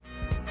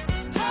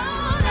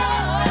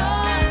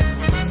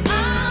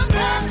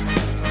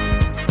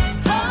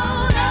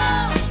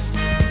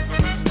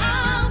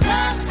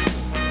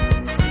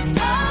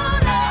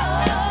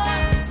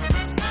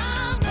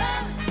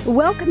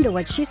Welcome to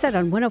What She Said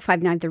on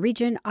 105.9 The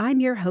Region. I'm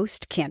your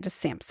host, Candace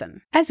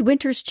Sampson. As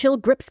winter's chill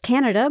grips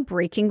Canada,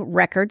 breaking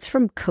records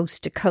from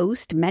coast to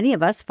coast, many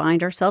of us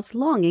find ourselves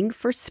longing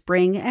for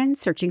spring and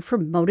searching for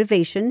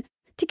motivation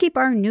to keep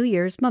our New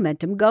Year's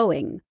momentum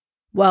going.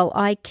 While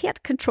I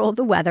can't control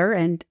the weather,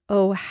 and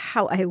oh,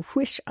 how I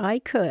wish I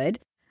could,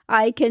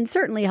 I can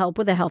certainly help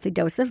with a healthy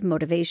dose of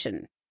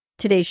motivation.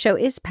 Today's show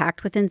is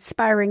packed with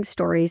inspiring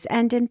stories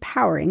and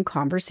empowering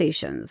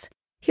conversations.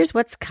 Here's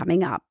what's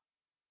coming up.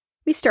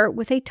 We start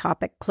with a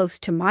topic close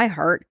to my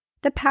heart,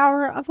 the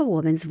power of a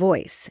woman's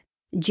voice.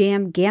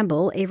 Jam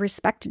Gamble, a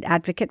respected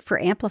advocate for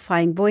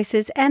amplifying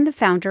voices and the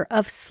founder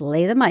of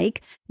Slay the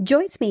Mic,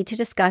 joins me to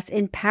discuss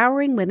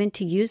empowering women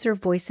to use their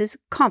voices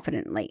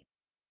confidently.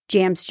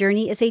 Jam's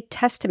journey is a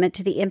testament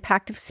to the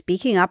impact of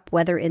speaking up,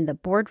 whether in the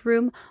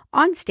boardroom,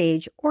 on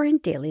stage, or in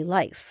daily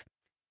life.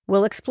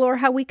 We'll explore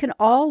how we can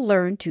all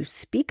learn to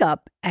speak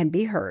up and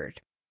be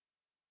heard.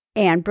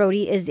 And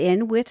Brodie is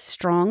in with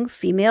strong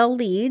female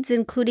leads,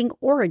 including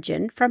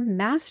Origin from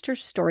master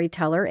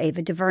storyteller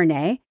Ava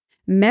DuVernay,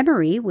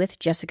 Memory with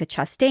Jessica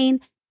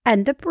Chastain,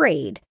 and The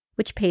Braid,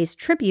 which pays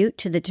tribute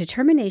to the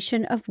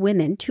determination of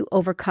women to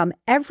overcome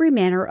every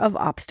manner of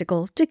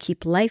obstacle to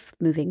keep life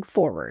moving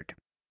forward.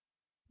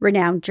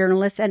 Renowned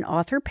journalist and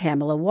author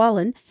Pamela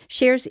Wallin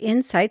shares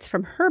insights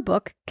from her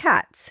book,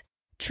 Cats,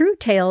 True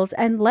Tales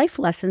and Life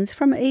Lessons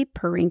from a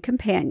Purring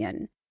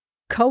Companion.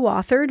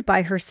 Co-authored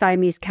by her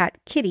Siamese cat,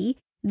 Kitty,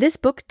 this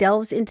book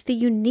delves into the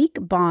unique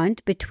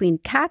bond between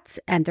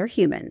cats and their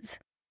humans.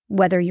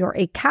 Whether you're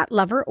a cat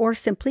lover or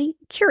simply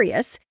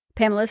curious,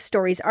 Pamela's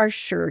stories are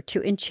sure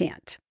to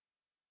enchant.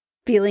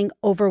 Feeling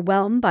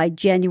overwhelmed by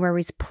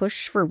January's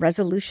push for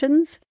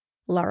resolutions?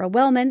 Lara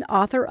Wellman,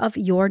 author of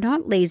You're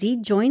Not Lazy,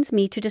 joins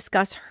me to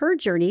discuss her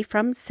journey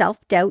from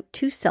self-doubt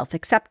to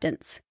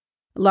self-acceptance.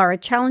 Lara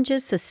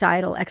challenges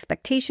societal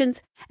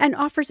expectations and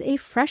offers a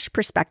fresh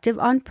perspective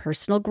on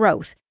personal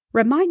growth,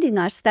 reminding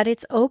us that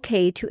it's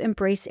okay to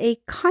embrace a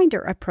kinder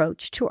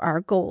approach to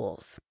our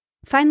goals.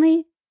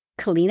 Finally,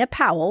 Kellina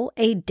Powell,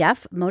 a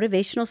deaf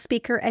motivational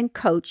speaker and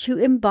coach who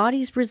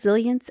embodies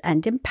resilience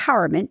and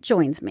empowerment,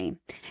 joins me.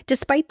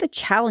 Despite the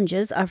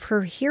challenges of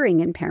her hearing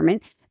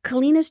impairment,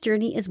 Kellina's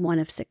journey is one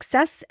of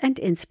success and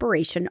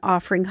inspiration,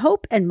 offering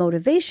hope and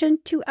motivation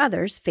to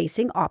others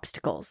facing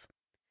obstacles.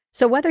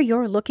 So whether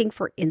you're looking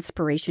for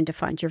inspiration to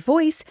find your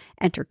voice,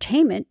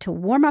 entertainment to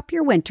warm up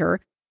your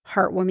winter,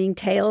 heartwarming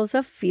tales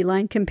of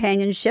feline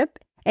companionship,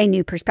 a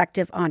new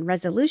perspective on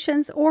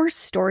resolutions, or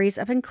stories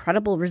of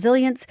incredible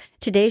resilience,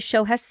 today's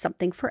show has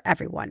something for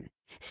everyone.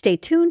 Stay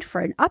tuned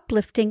for an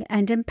uplifting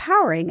and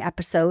empowering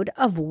episode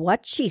of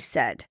What She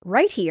Said,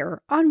 right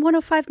here on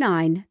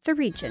 105.9 The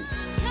Region.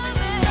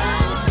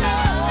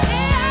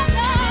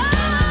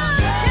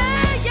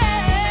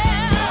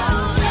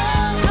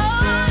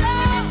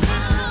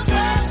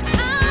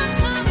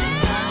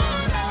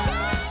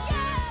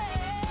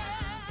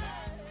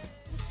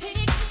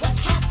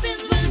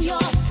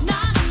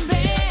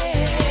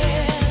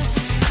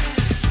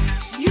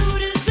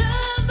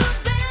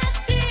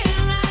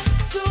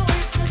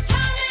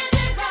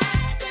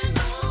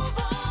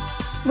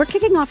 We're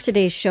kicking off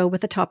today's show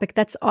with a topic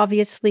that's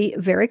obviously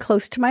very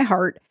close to my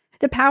heart,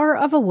 the power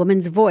of a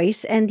woman's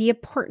voice and the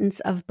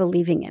importance of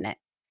believing in it.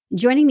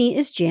 Joining me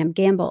is Jam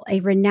Gamble, a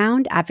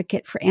renowned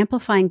advocate for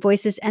amplifying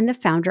voices and the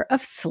founder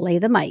of Slay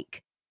the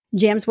Mic.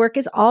 Jam's work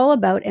is all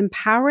about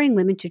empowering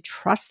women to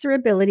trust their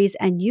abilities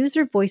and use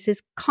their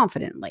voices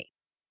confidently.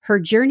 Her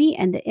journey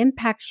and the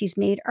impact she's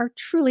made are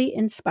truly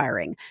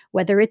inspiring.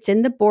 Whether it's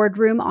in the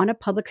boardroom, on a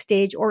public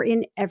stage, or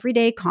in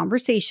everyday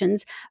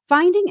conversations,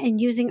 finding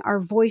and using our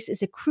voice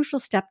is a crucial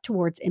step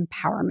towards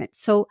empowerment.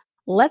 So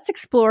let's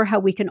explore how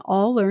we can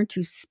all learn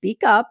to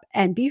speak up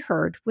and be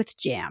heard with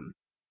Jam.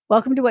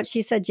 Welcome to What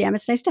She Said, Jam.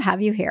 It's nice to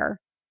have you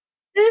here.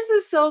 This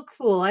is so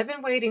cool. I've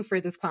been waiting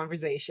for this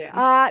conversation.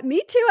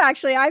 Me too,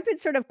 actually. I've been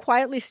sort of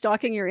quietly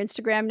stalking your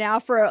Instagram now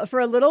for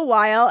a little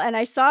while, and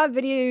I saw a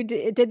video you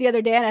did the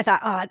other day, and I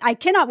thought, I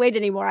cannot wait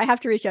anymore. I have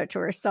to reach out to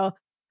her. So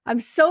I'm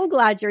so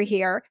glad you're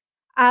here.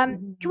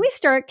 Can we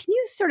start? Can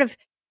you sort of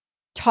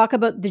talk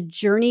about the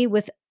journey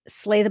with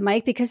Slay the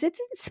Mic? Because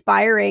it's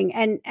inspiring,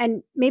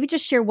 and maybe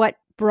just share what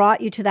brought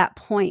you to that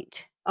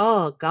point.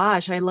 Oh,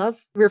 gosh. I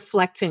love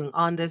reflecting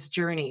on this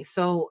journey.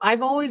 So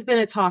I've always been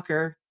a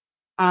talker.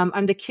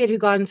 I'm the kid who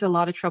got into a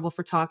lot of trouble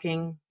for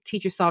talking.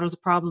 Teachers thought it was a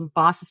problem.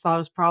 Bosses thought it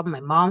was a problem. My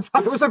mom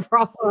thought it was a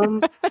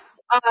problem.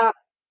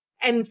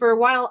 And for a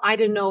while, I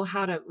didn't know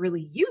how to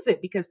really use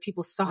it because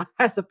people saw it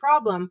as a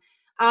problem.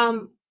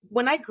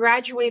 When I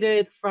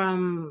graduated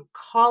from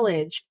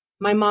college,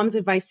 my mom's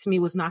advice to me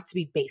was not to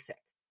be basic.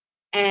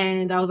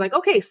 And I was like,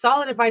 okay,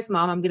 solid advice,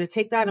 Mom. I'm going to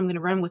take that. I'm going to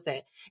run with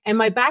it. And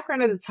my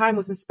background at the time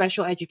was in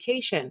special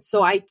education.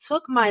 So I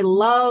took my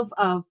love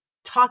of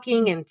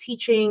talking and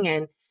teaching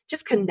and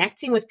just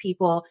connecting with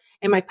people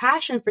and my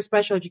passion for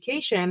special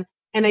education.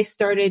 And I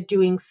started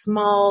doing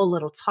small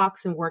little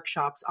talks and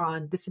workshops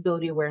on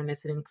disability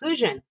awareness and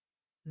inclusion.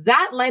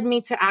 That led me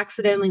to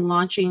accidentally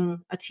launching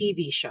a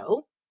TV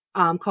show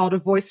called A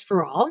Voice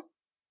for All.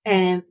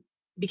 And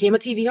became a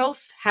TV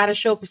host, had a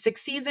show for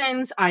 6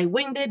 seasons. I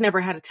winged it, never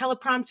had a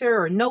teleprompter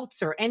or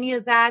notes or any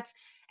of that.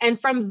 And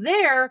from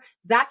there,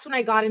 that's when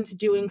I got into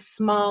doing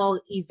small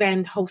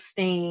event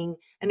hosting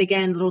and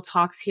again, little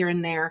talks here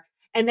and there.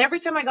 And every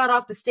time I got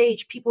off the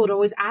stage, people would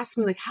always ask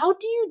me, like, how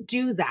do you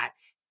do that?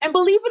 And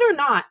believe it or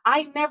not,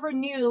 I never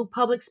knew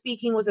public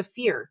speaking was a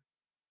fear.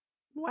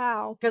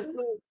 Wow. Because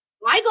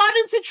I got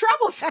into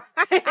trouble for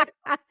it.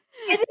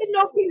 I didn't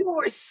know people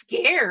were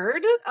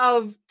scared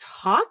of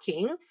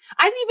talking.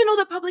 I didn't even know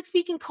that public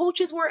speaking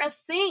coaches were a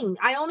thing.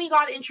 I only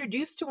got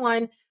introduced to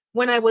one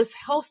when I was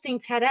hosting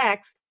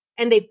TEDx,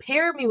 and they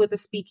paired me with a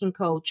speaking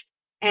coach,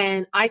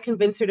 and I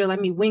convinced her to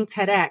let me wing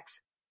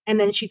TEDx. And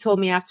then she told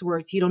me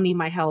afterwards, you don't need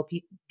my help.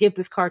 You give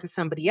this card to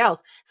somebody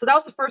else. So that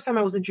was the first time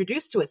I was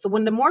introduced to it. So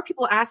when the more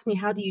people asked me,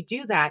 how do you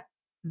do that?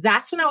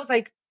 That's when I was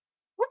like,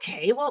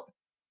 okay, well,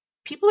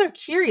 people are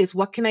curious.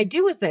 What can I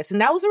do with this?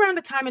 And that was around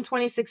the time in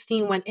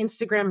 2016 when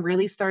Instagram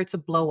really started to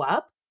blow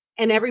up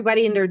and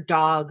everybody and their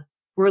dog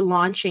were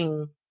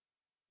launching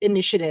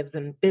initiatives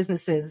and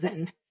businesses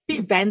and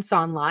events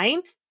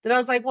online, that I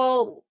was like,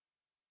 well,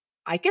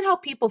 I can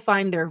help people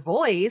find their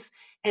voice.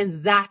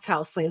 And that's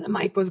how Slay the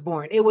Mic was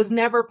born. It was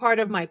never part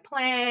of my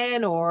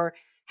plan or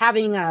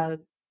having a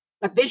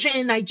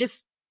vision. I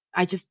just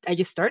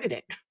started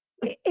it.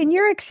 In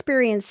your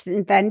experience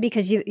then,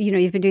 because you've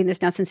been doing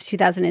this now since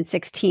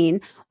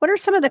 2016, what are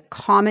some of the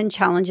common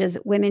challenges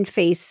women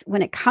face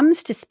when it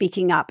comes to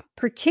speaking up,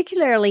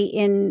 particularly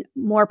in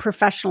more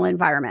professional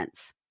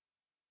environments?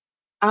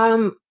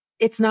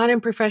 It's not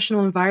in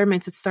professional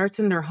environments. It starts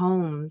in their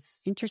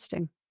homes.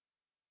 Interesting.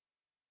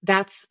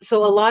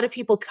 So a lot of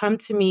people come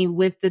to me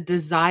with the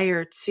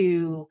desire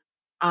to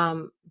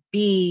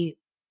be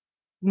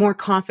more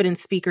confident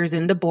speakers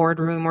in the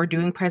boardroom or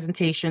doing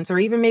presentations or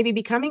even maybe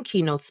becoming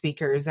keynote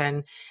speakers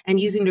and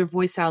using their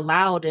voice out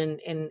loud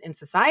in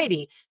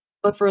society.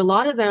 But for a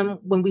lot of them,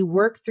 when we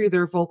work through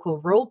their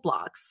vocal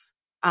roadblocks,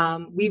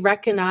 we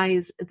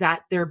recognize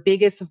that their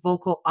biggest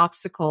vocal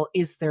obstacle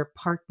is their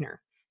partner,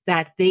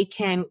 that they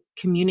can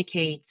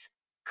communicate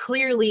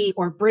clearly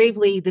or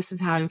bravely, this is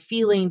how I'm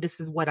feeling, this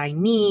is what I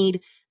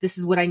need, this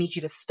is what I need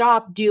you to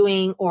stop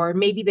doing. Or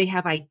maybe they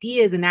have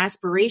ideas and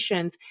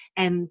aspirations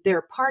and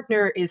their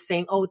partner is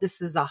saying, oh,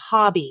 this is a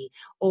hobby,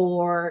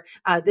 or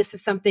this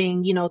is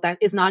something, that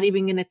is not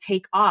even going to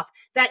take off.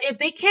 That if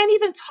they can't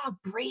even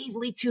talk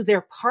bravely to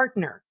their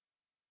partner,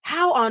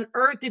 how on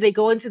earth do they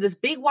go into this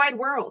big wide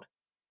world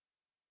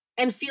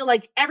and feel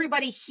like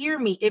everybody hear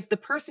me if the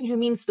person who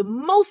means the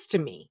most to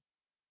me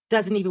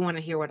doesn't even want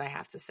to hear what I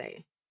have to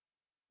say?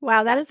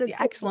 Wow, that is an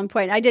excellent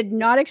point. I did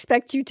not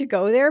expect you to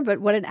go there, but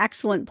what an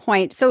excellent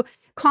point. So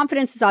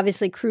confidence is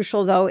obviously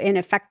crucial, though, in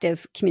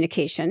effective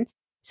communication.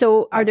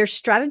 So are there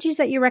strategies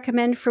that you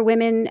recommend for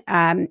women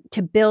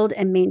to build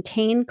and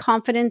maintain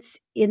confidence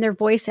in their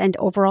voice and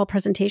overall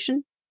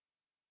presentation?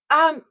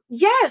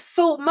 Yes.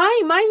 So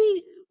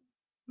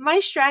my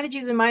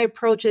strategies and my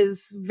approach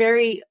is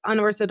very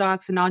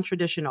unorthodox and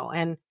non-traditional.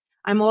 And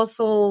I'm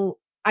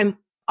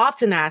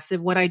often asked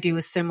if what I do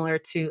is similar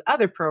to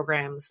other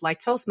programs like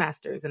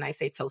Toastmasters. And I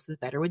say toast is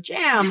better with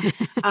jam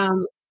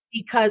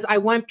because I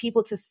want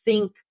people to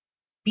think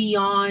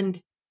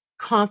beyond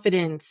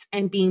confidence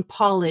and being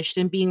polished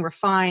and being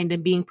refined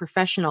and being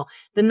professional.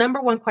 The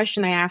number one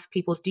question I ask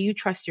people is, do you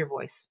trust your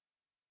voice?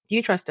 Do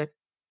you trust it?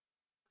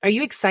 Are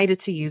you excited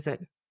to use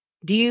it?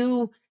 Do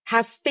you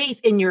have faith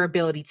in your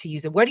ability to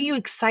use it? What are you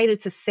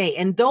excited to say?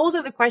 And those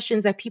are the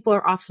questions that people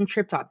are often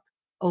tripped up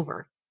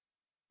over.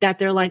 That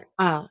they're like,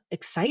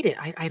 excited.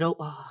 I don't,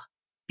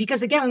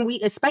 because again,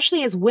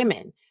 especially as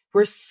women,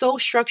 we're so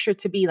structured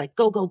to be like,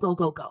 go, go, go,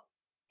 go, go.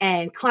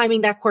 And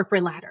climbing that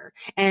corporate ladder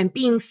and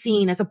being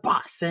seen as a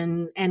boss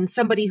and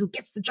somebody who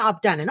gets the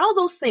job done and all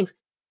those things.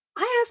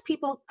 I ask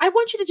people, I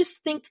want you to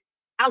just think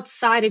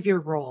outside of your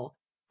role.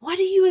 What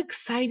are you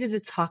excited to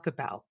talk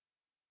about?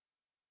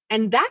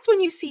 And that's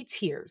when you see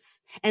tears.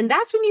 And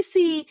that's when you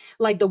see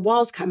like the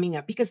walls coming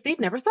up because they've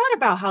never thought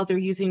about how they're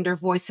using their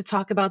voice to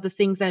talk about the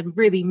things that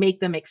really make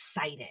them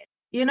excited,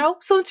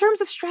 So in terms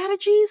of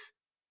strategies,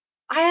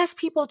 I ask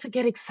people to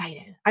get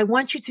excited. I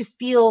want you to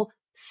feel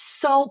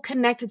so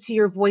connected to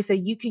your voice that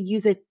you could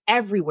use it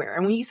everywhere.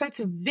 And when you start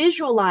to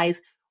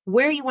visualize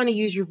where you want to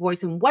use your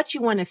voice and what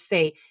you want to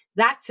say,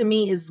 that to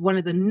me is one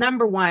of the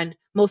number one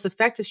most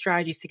effective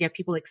strategies to get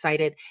people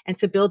excited and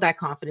to build that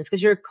confidence.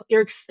 Because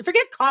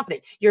forget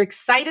confident, you're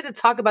excited to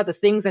talk about the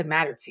things that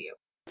matter to you.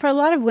 For a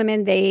lot of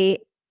women, they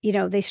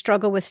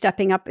struggle with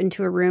stepping up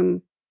into a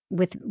room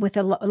with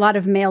a lot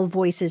of male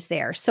voices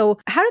there. So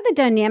how do the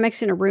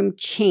dynamics in a room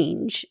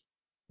change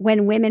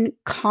when women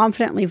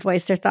confidently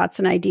voice their thoughts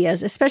and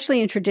ideas,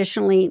 especially in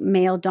traditionally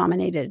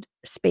male-dominated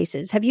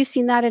spaces? Have you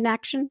seen that in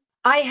action?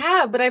 I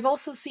have, but I've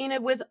also seen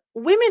it with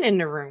women in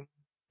the room.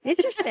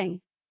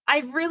 Interesting.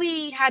 I've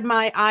really had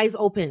my eyes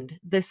opened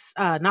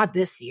not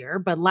this year,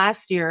 but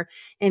last year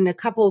in a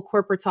couple of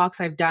corporate talks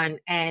I've done.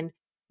 And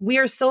we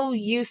are so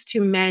used to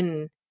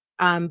men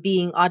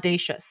being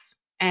audacious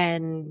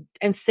and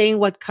saying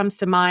what comes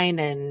to mind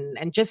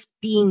and just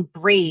being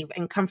brave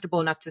and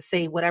comfortable enough to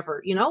say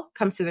whatever,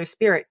 comes to their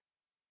spirit.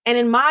 And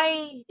in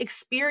my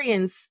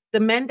experience, the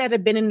men that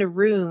have been in the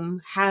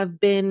room have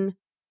been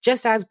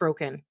just as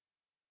broken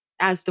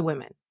as the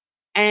women,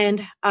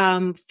 and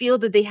feel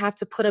that they have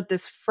to put up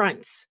this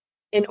front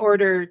in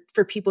order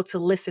for people to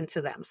listen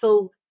to them.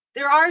 So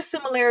there are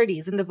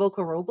similarities in the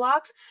vocal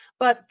roadblocks,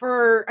 but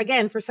for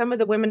some of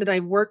the women that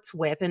I've worked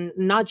with, and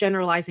not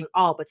generalizing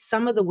all, but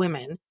some of the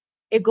women,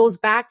 it goes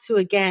back to,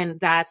 again,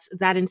 that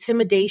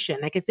intimidation.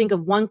 I can think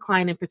of one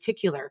client in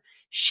particular.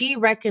 She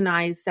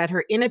recognized that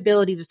her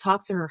inability to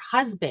talk to her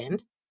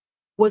husband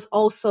was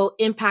also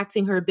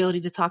impacting her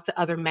ability to talk to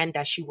other men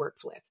that she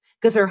works with,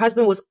 because her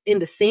husband was in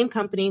the same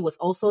company, was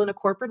also in a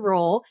corporate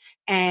role,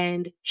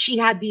 and she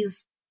had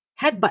these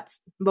headbutts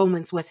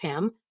moments with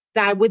him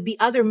that with the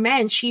other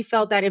men, she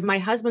felt that if my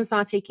husband's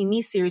not taking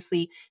me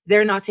seriously,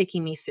 they're not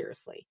taking me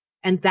seriously.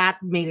 And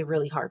that made it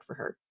really hard for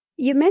her.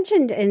 You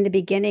mentioned in the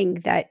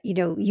beginning that, you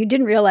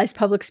didn't realize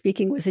public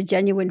speaking was a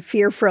genuine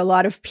fear for a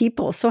lot of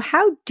people. So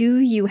how do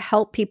you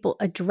help people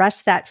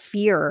address that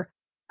fear?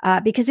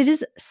 Because it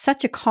is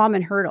such a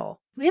common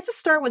hurdle. We have to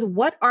start with,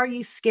 what are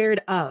you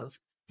scared of?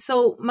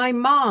 So my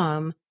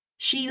mom,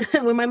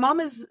 when my mom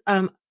is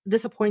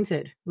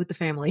disappointed with the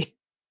family,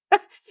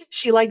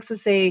 she likes to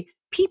say,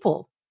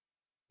 people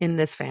in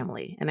this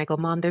family. And I go,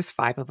 Mom, there's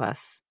 5 of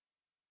us.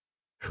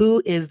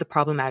 Who is the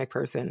problematic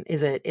person?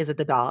 Is it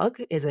the dog?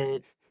 Is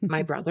it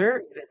my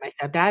brother? Is it my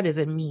stepdad? Is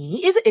it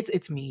me?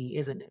 It's me,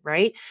 isn't it?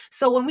 Right?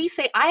 So when we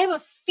say, I have a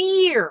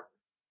fear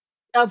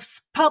of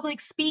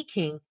public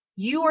speaking,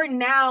 you are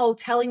now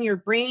telling your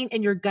brain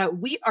and your gut,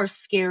 we are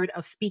scared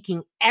of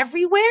speaking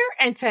everywhere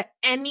and to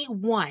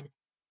anyone.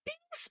 Be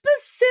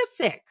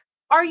specific.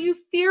 Are you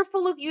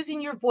fearful of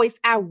using your voice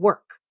at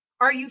work?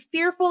 Are you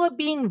fearful of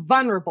being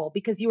vulnerable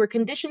because you were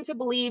conditioned to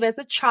believe as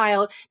a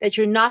child that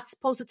you're not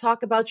supposed to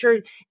talk about your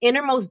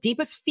innermost,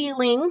 deepest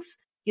feelings?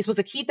 You're supposed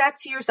to keep that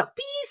to yourself.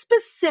 Be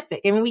specific.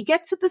 And when we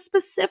get to the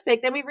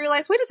specific, then we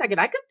realize, wait a second,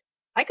 I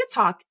could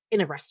talk in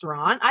a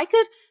restaurant. I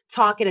could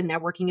talk at a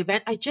networking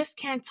event. I just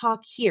can't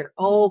talk here.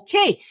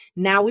 Okay,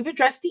 now we've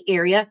addressed the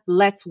area.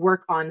 Let's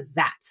work on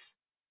that.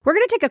 We're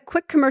going to take a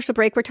quick commercial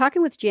break. We're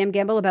talking with Jam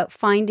Gamble about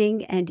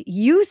finding and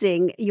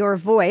using your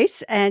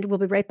voice, and we'll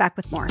be right back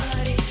with more.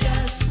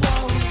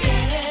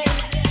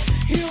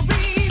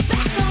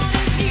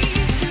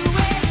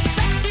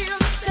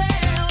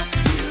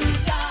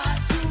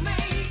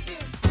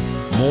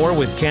 More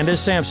with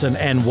Candace Sampson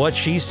and What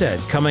She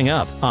Said coming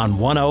up on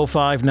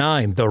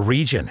 105.9 The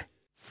Region.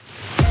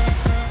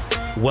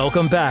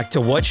 Welcome back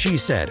to What She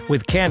Said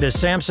with Candace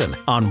Sampson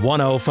on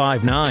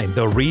 105.9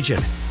 The Region.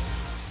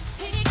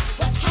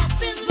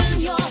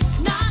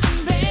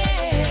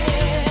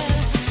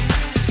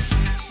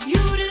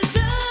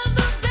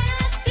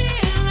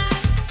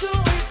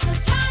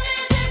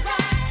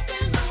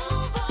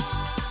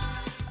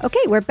 Okay,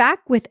 we're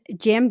back with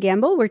Jam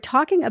Gamble. We're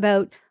talking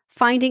about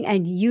finding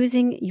and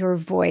using your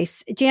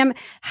voice. Jam,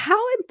 how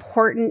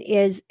important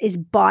is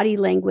body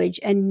language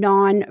and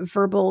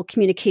nonverbal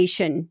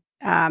communication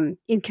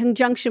in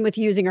conjunction with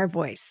using our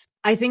voice?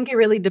 I think it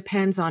really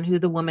depends on who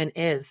the woman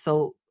is.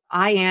 So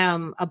I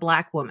am a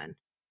Black woman.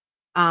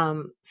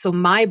 So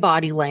my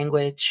body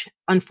language,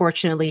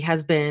 unfortunately,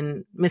 has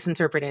been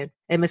misinterpreted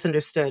and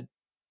misunderstood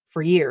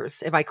for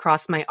years. If I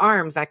cross my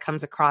arms, that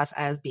comes across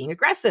as being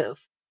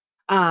aggressive.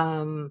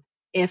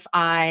 If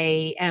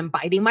I am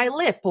biting my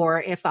lip,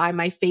 or if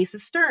my face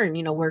is stern,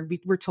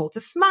 we're told to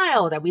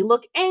smile, that we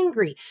look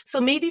angry. So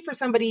maybe for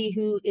somebody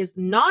who is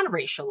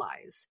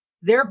non-racialized,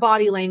 their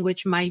body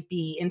language might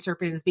be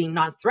interpreted as being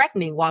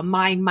non-threatening, while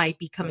mine might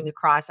be coming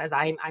across as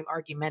I'm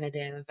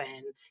argumentative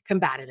and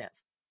combative.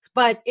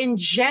 But in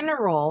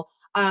general,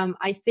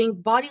 I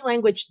think body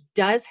language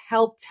does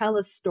help tell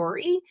a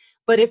story.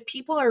 But if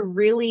people are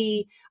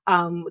really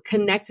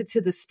connected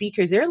to the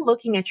speaker, they're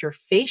looking at your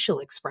facial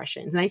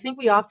expressions. And I think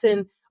we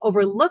often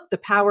overlook the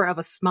power of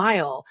a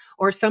smile,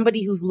 or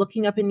somebody who's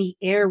looking up in the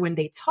air when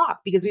they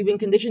talk, because we've been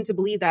conditioned to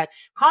believe that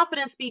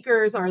confident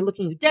speakers are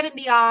looking you dead in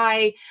the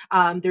eye.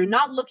 They're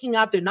not looking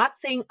up. They're not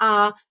saying,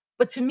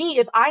 But to me,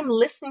 if I'm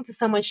listening to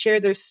someone share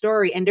their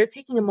story and they're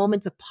taking a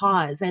moment to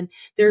pause, and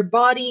their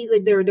body,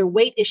 their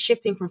weight is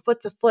shifting from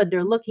foot to foot,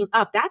 they're looking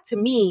up, that to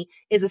me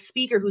is a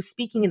speaker who's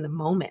speaking in the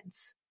moment.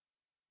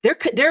 They're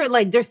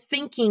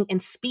thinking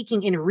and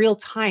speaking in real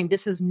time.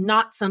 This is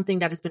not something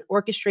that has been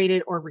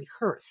orchestrated or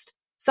rehearsed.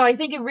 So I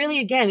think it really,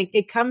 again,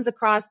 it comes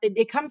across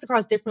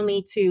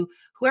differently to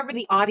whoever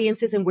the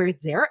audience is and where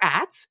they're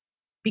at.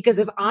 Because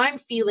if I'm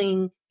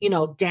feeling,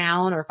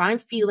 down, or if I'm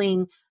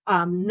feeling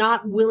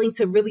not willing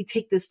to really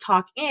take this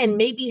talk in,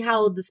 maybe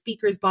how the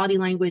speaker's body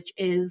language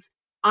is,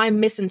 I'm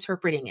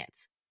misinterpreting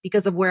it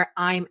because of where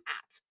I'm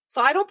at.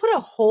 So I don't put a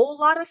whole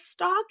lot of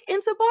stock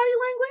into body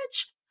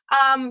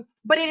language.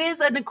 But it is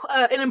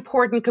an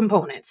important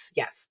component.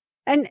 Yes.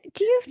 And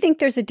do you think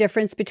there's a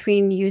difference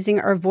between using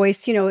our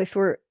voice, if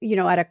we're,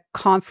 at a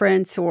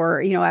conference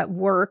or, at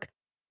work,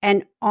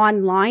 and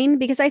online?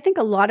 Because I think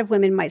a lot of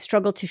women might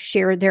struggle to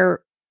share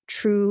their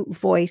true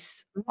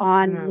voice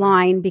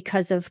online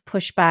because of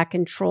pushback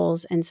and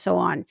trolls and so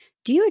on.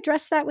 Do you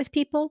address that with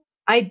people?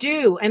 I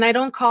do. And I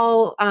don't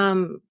call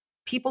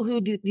people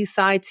who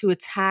decide to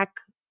attack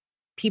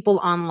people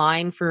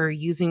online for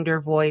using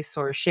their voice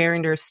or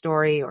sharing their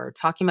story or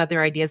talking about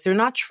their ideas. They're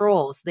not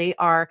trolls. They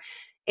are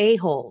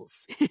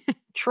a-holes.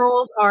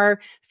 Trolls are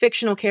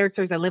fictional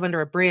characters that live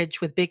under a bridge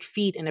with big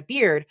feet and a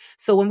beard.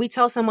 So when we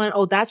tell someone,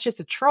 oh, that's just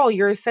a troll,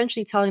 you're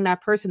essentially telling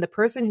that person, the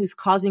person who's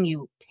causing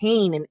you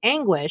pain and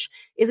anguish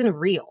isn't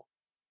real.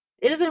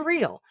 It isn't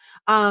real.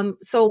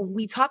 So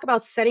we talk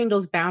about setting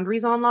those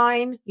boundaries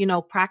online,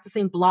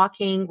 practicing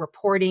blocking,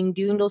 reporting,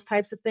 doing those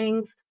types of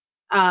things.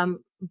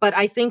 But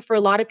I think for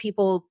a lot of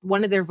people,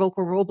 one of their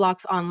vocal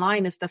roadblocks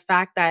online is the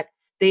fact that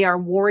they are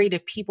worried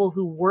if people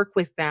who work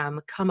with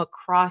them come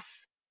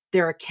across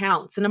their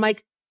accounts. And I'm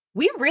like,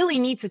 we really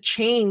need to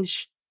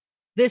change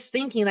this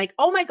thinking. Like,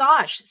 oh my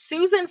gosh,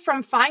 Susan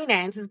from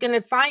finance is going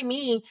to find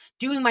me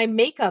doing my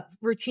makeup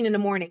routine in the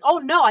morning. Oh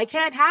no, I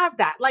can't have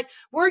that. Like,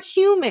 we're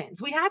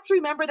humans. We have to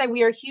remember that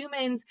we are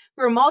humans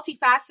who are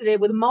multifaceted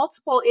with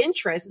multiple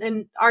interests,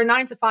 and our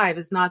 9 to 5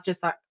 is not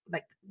just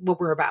like what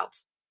we're about.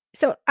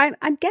 So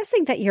I'm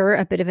guessing that you're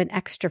a bit of an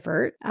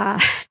extrovert. Some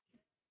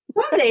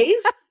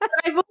days, but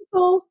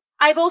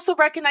I've also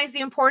recognized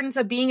the importance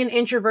of being an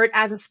introvert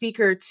as a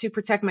speaker to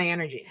protect my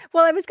energy.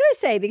 Well, I was going to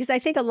say, because I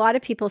think a lot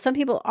of people, some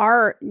people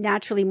are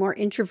naturally more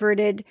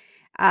introverted,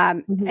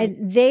 and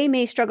they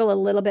may struggle a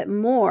little bit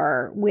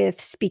more with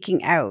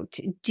speaking out.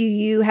 Do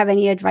you have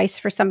any advice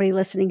for somebody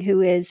listening who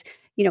is,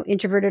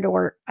 introverted,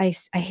 or I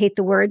hate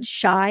the word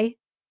shy?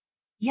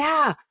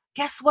 Yeah.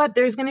 Guess what?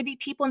 There's going to be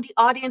people in the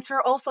audience who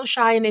are also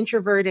shy and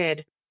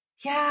introverted.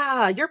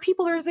 Yeah, your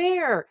people are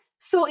there.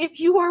 So if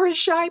you are a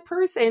shy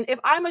person, if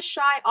I'm a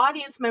shy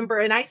audience member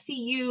and I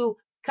see you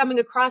coming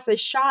across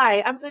as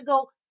shy, I'm going to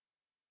go,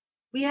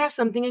 we have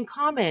something in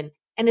common.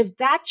 And if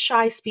that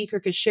shy speaker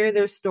could share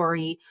their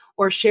story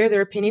or share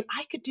their opinion,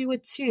 I could do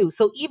it too.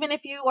 So even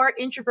if you are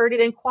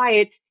introverted and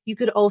quiet, you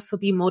could also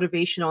be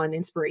motivational and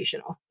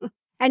inspirational.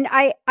 And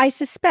I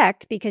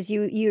suspect, because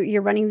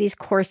you're running these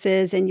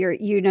courses and you're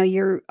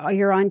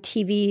on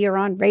TV, you're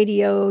on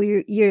radio,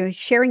 you're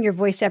sharing your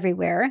voice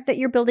everywhere, that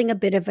you're building a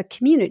bit of a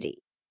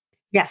community.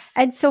 Yes.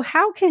 And so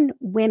how can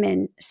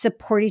women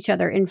support each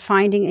other in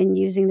finding and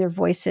using their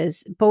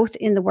voices, both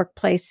in the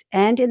workplace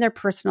and in their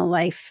personal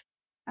life,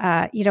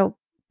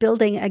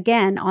 building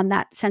again on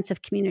that sense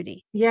of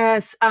community?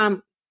 Yes.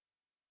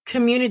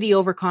 Community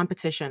over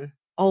competition,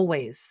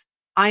 always.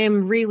 I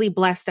am really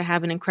blessed to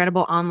have an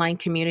incredible online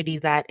community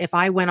that if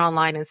I went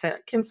online and said,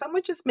 can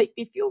someone just make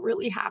me feel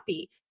really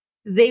happy?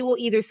 They will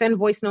either send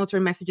voice notes or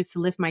messages to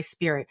lift my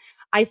spirit.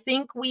 I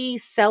think we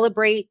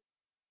celebrate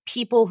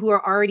people who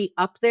are already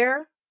up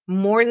there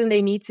more than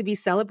they need to be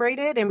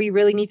celebrated. And we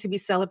really need to be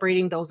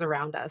celebrating those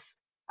around us.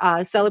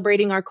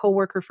 Celebrating our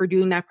coworker for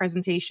doing that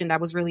presentation.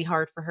 That was really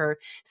hard for her.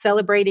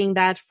 Celebrating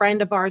that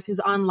friend of ours who's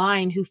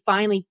online, who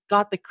finally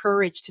got the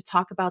courage to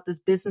talk about this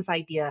business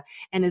idea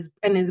and is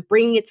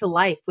bringing it to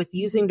life with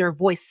using their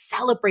voice.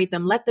 Celebrate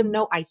them. Let them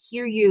know, I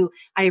hear you.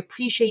 I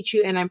appreciate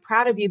you. And I'm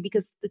proud of you,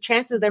 because the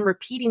chance of them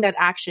repeating that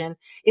action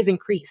is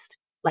increased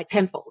like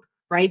tenfold.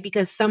 Right?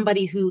 Because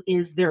somebody who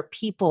is their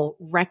people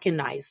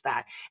recognize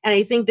that. And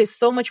I think there's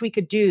so much we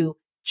could do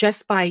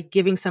just by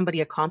giving somebody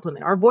a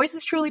compliment. Our voice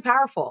is truly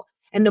powerful.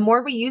 And the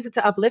more we use it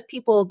to uplift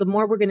people, the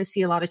more we're going to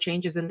see a lot of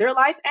changes in their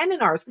life and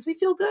in ours, because we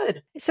feel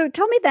good. So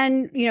tell me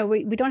then,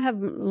 we don't have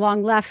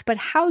long left, but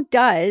how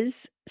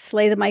does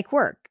Slay the Mic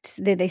work?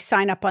 Do they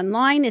sign up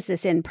online? Is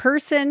this in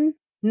person?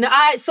 No,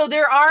 so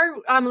there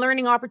are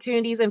learning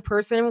opportunities in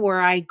person where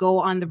I go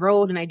on the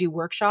road and I do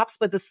workshops,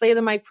 but the Slay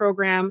the Mic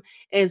program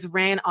is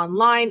ran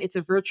online. It's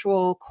a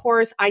virtual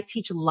course. I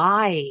teach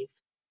live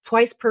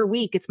twice per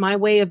week. It's my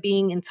way of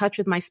being in touch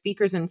with my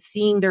speakers and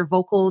seeing their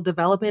vocal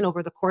development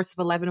over the course of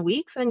 11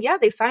 weeks. And yeah,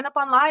 they sign up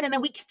online and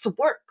then we get to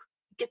work.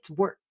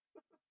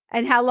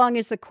 And how long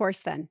is the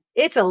course then?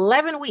 It's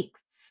 11 weeks.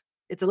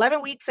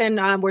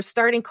 And we're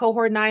starting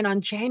cohort 9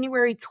 on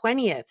January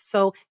 20th.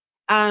 So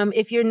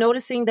if you're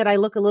noticing that I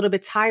look a little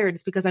bit tired,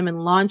 it's because I'm in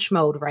launch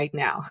mode right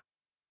now.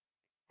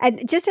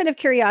 And just out of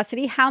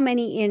curiosity, how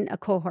many in a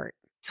cohort?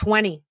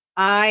 20.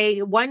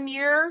 1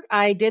 year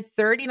I did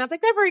 30 and I was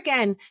like, never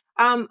again.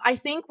 I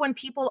think when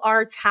people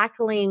are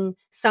tackling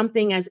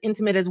something as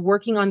intimate as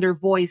working on their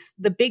voice,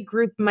 the big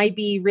group might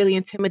be really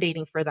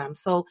intimidating for them.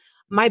 So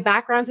my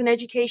background's in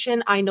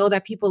education. I know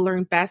that people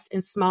learn best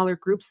in smaller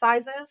group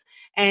sizes,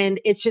 and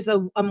it's just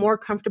a more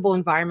comfortable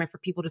environment for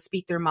people to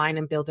speak their mind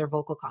and build their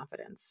vocal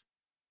confidence.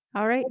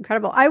 All right.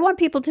 Incredible. I want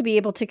people to be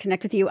able to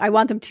connect with you. I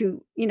want them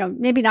to,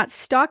 maybe not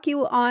stalk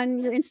you on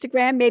your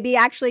Instagram, maybe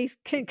actually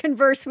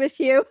converse with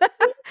you.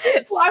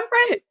 Well, I'm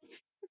friends.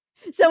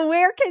 So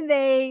where can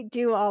they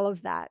do all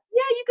of that?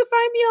 Yeah, you can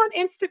find me on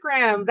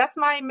Instagram. That's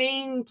my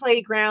main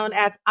playground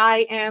at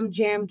I am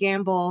Jam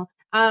Gamble.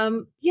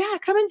 Yeah,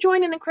 come and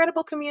join an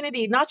incredible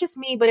community. Not just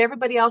me, but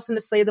everybody else in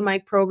the Slay the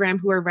Mic program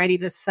who are ready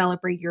to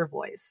celebrate your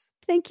voice.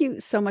 Thank you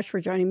so much for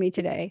joining me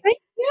today. Thank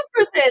you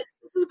for this.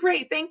 This is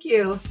great. Thank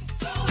you.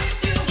 So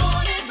if you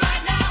want it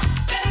right now,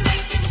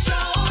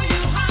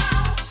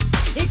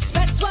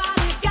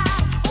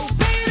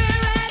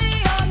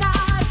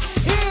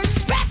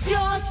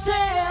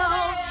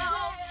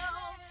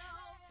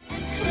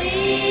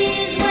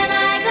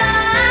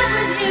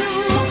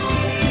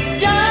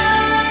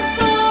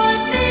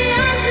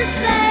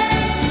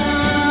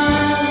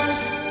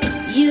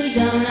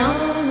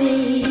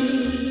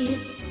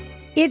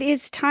 It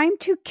is time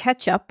to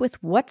catch up with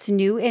what's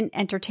new in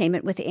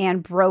entertainment with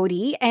Anne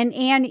Brodie. And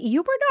Anne,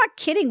 you were not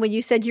kidding when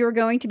you said you were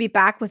going to be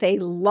back with a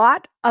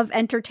lot of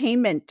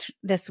entertainment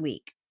this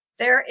week.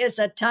 There is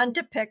a ton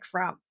to pick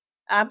from.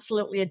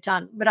 Absolutely a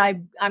ton. But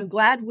I'm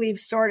glad we've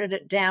sorted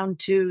it down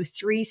to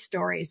 3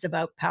 stories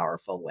about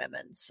powerful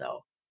women.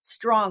 So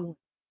strong.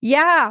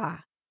 Yeah.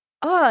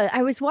 Oh,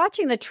 I was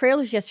watching the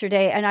trailers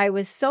yesterday and I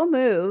was so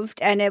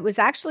moved. And it was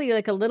actually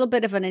like a little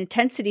bit of an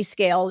intensity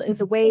scale in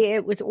the way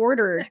it was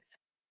ordered.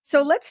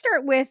 So let's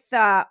start with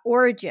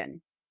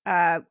Origin.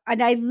 And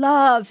I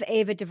love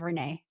Ava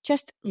DuVernay.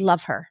 Just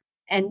love her.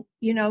 And,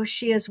 you know,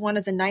 she is one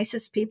of the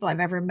nicest people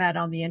I've ever met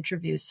on the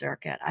interview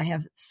circuit. I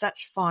have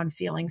such fond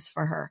feelings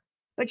for her.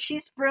 But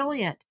she's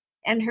brilliant.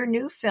 And her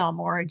new film,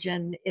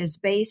 Origin, is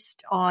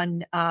based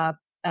on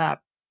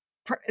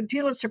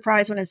Pulitzer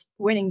Prize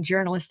winning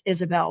journalist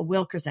Isabel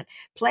Wilkerson,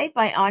 played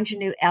by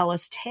Ingenue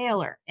Ellis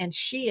Taylor. And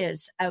she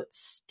is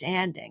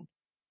outstanding.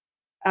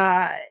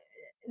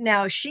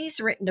 Now,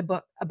 she's written a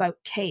book about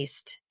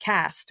caste,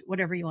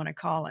 whatever you want to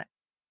call it.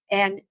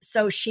 And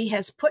so she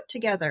has put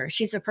together,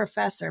 she's a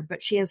professor,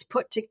 but she has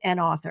an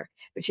author,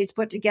 but she's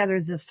put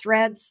together the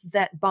threads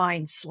that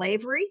bind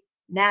slavery,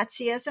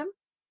 Nazism,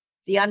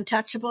 the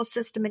untouchable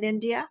system in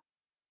India,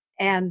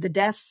 and the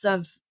deaths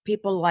of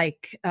people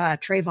like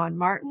Trayvon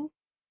Martin.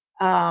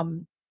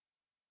 And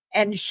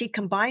she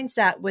combines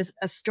that with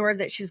a story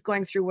that she's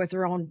going through with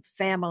her own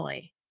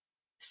family.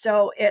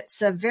 So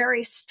it's a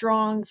very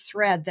strong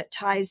thread that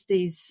ties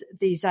these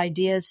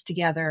ideas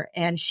together.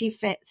 And she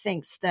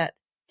thinks that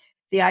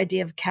the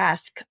idea of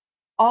caste,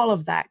 all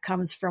of that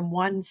comes from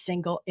one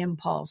single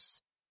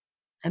impulse,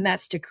 and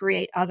that's to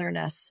create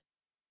otherness.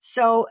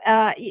 So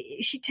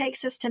she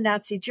takes us to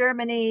Nazi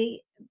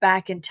Germany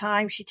back in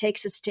time. She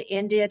takes us to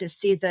India to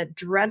see the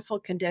dreadful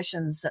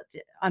conditions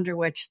under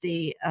which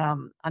the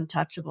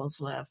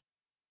untouchables live.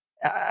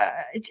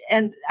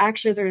 And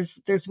actually,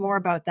 there's more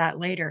about that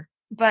later.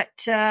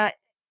 But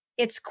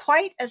it's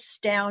quite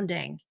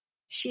astounding.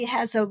 She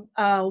has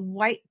a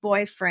white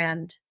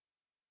boyfriend,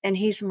 and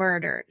he's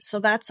murdered. So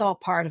that's all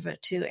part of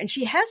it, too. And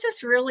she has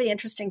this really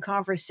interesting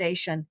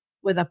conversation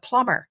with a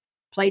plumber,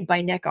 played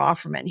by Nick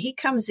Offerman. He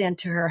comes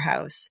into her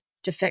house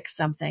to fix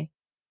something.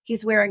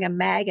 He's wearing a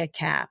MAGA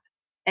cap,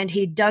 and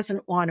he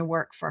doesn't want to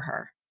work for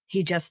her.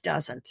 He just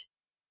doesn't.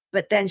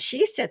 But then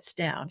she sits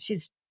down.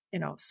 She's,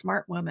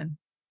 smart woman.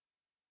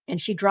 And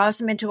she draws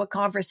him into a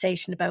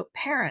conversation about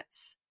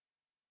parents.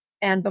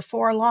 And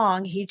before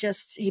long, he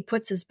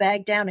puts his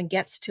bag down and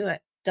gets to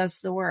it,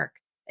 does the work.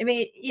 I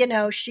mean,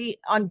 she,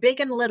 on big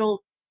and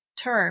little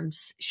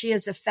terms, she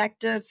is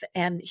effective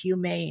and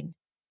humane.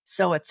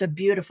 So it's a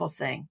beautiful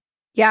thing.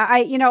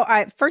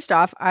 Yeah, first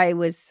off, I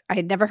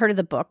had never heard of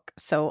the book,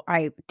 so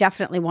I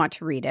definitely want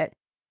to read it.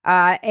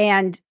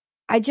 And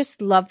I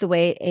just love the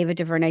way Ava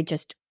DuVernay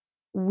just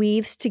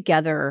weaves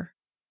together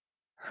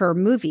her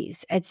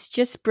movies. It's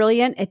just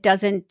brilliant. It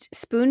doesn't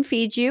spoon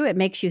feed you. It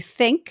makes you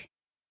think.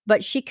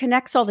 But she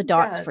connects all the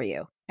dots for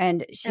you,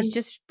 and she's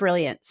just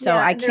brilliant. So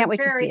I can't wait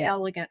to see it. Very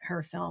elegant,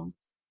 her film.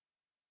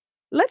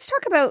 Let's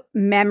talk about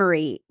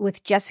Memory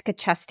with Jessica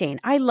Chastain.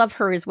 I love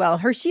her as well.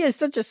 She is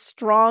such a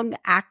strong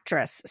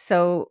actress.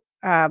 So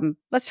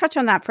let's touch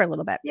on that for a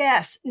little bit.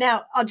 Yes.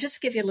 Now, I'll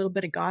just give you a little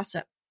bit of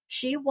gossip.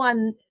 She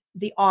won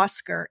the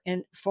Oscar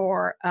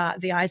for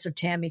The Eyes of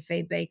Tammy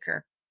Faye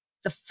Baker.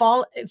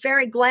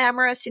 Very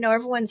glamorous,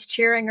 everyone's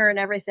cheering her and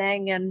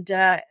everything. And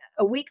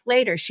a week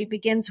later, she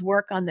begins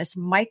work on this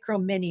micro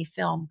mini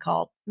film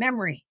called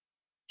Memory.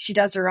 She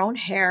does her own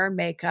hair,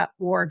 makeup,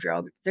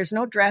 wardrobe. There's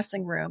no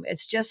dressing room.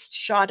 It's just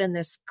shot in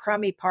this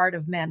crummy part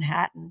of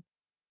Manhattan.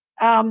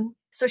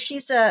 So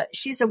she's a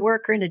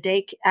worker in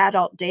a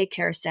adult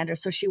daycare center.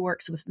 So she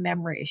works with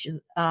Memory.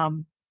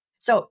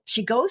 So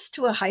she goes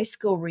to a high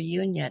school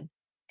reunion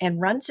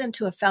and runs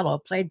into a fellow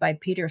played by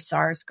Peter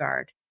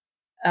Sarsgaard,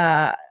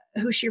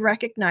 who she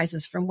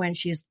recognizes from when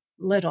she's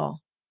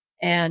little,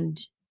 and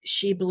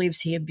she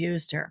believes he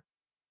abused her.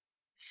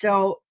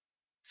 So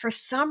for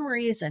some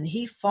reason,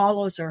 he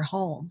follows her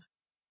home.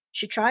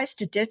 She tries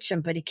to ditch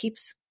him, but he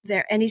keeps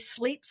there, and he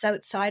sleeps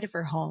outside of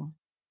her home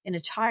in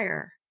a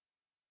tire.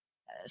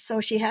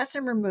 So she has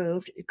him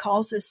removed,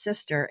 calls his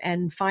sister,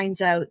 and finds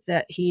out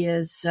that he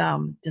is,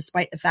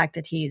 despite the fact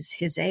that he's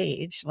his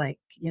age, like,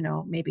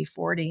 maybe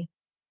 40,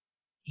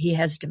 he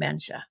has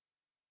dementia.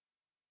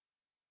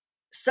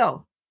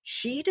 So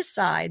she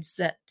decides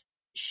that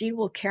she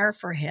will care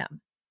for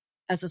him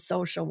as a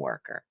social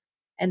worker.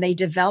 And they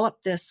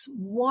develop this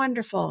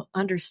wonderful,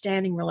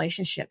 understanding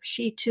relationship.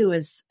 She, too,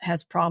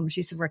 has problems.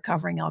 She's a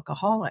recovering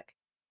alcoholic.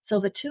 So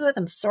the two of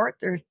them sort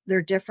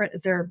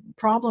their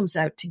problems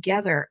out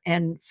together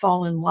and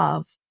fall in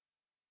love.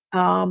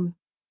 And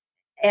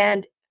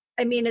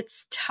I mean,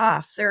 it's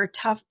tough. There are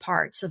tough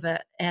parts of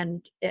it,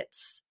 and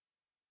it's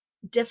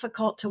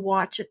difficult to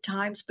watch at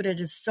times, but it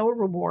is so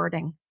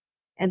rewarding.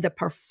 And the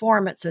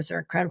performances are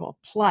incredible.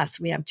 Plus,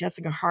 we have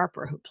Jessica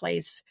Harper, who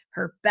plays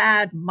her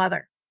bad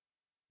mother.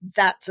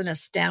 That's an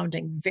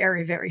astounding,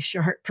 very, very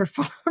short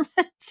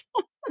performance.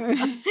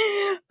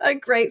 A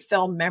great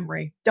film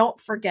memory. Don't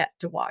forget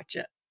to watch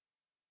it.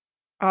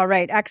 All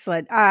right.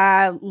 Excellent.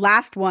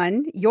 Last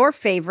one, your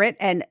favorite.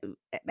 And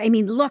I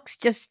mean,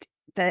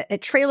 the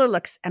trailer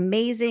looks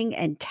amazing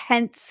and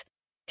tense.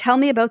 Tell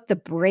me about The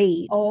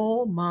Braid.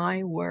 Oh,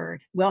 my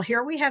word. Well,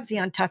 here we have the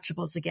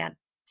Untouchables again.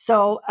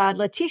 So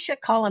Letitia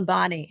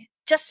Colombani,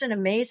 just an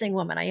amazing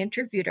woman. I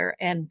interviewed her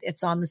and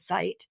it's on the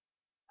site,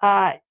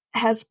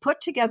 has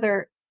put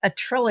together a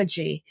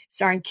trilogy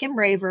starring Kim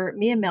Raver,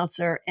 Mia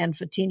Meltzer, and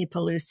Fatini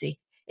Pelusi.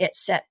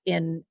 It's set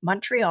in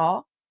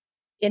Montreal,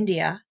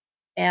 India,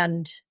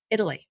 and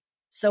Italy.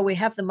 So we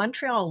have the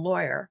Montreal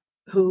lawyer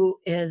who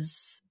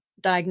is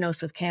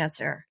diagnosed with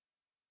cancer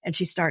and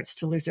she starts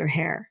to lose her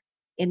hair.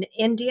 In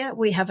India,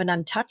 we have an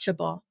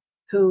untouchable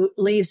who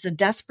leaves a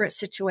desperate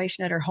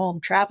situation at her home,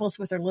 travels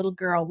with her little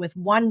girl with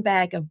one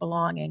bag of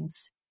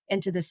belongings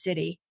into the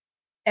city.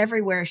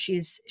 Everywhere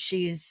she's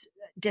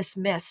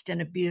dismissed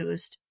and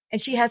abused, and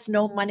she has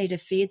no money to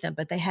feed them,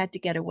 but they had to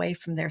get away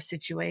from their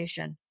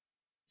situation.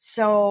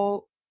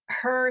 So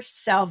her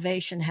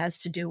salvation has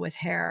to do with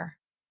hair.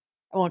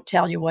 I won't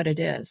tell you what it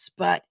is,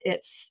 but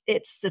it's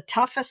the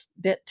toughest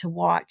bit to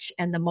watch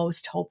and the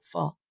most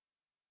hopeful.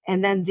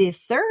 And then the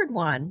third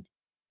one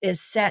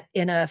is set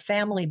in a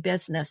family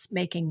business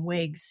making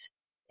wigs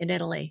in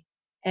Italy.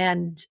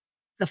 And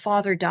the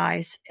father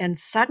dies, and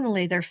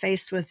suddenly they're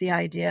faced with the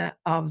idea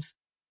of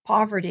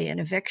poverty and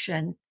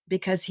eviction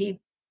because he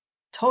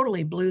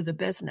totally blew the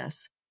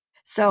business.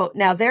 So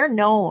now they're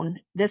known,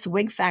 this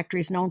wig factory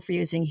is known for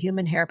using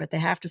human hair, but they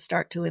have to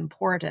start to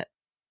import it.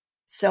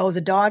 So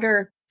the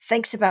daughter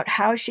thinks about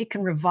how she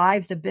can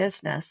revive the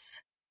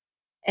business.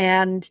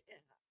 And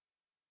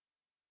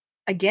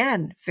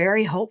again,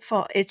 very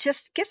hopeful. It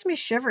just gives me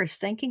shivers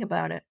thinking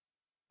about it.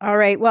 All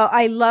right. Well,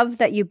 I love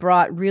that you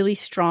brought really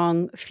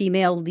strong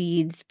female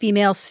leads,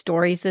 female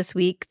stories this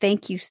week.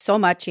 Thank you so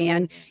much,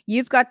 Anne.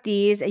 You've got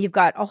these, and you've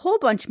got a whole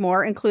bunch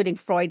more, including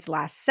Freud's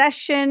Last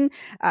Session,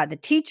 the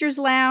Teacher's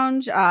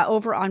Lounge,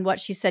 over on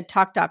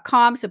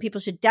whatshesaidtalk.com. So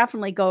people should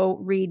definitely go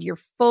read your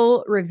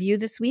full review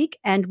this week,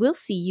 and we'll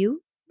see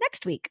you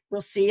next week.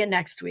 We'll see you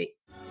next week.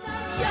 Just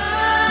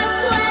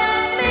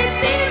let me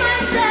be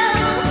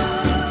myself.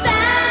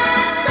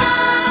 That's all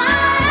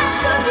I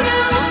ask of you.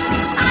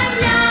 I'm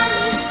young,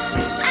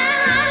 and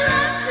I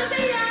love to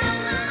be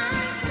young.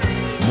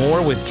 I'm free.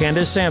 More with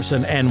Candace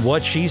Sampson and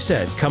What She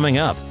Said coming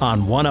up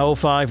on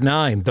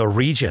 105.9 The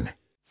Region.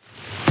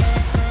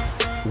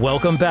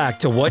 Welcome back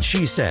to What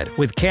She Said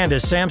with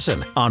Candace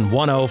Sampson on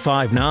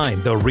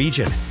 105.9 The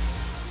Region.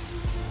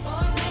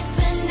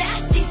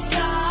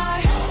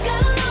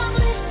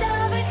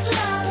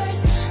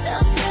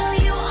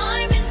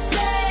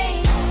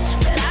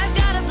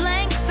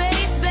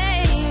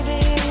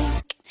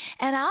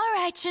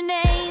 Your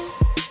name.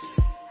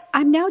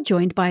 I'm now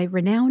joined by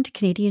renowned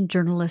Canadian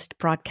journalist,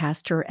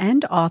 broadcaster,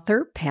 and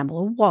author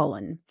Pamela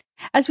Wallin.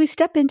 As we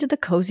step into the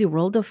cozy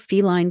world of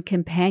feline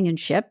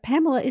companionship,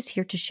 Pamela is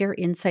here to share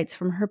insights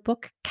from her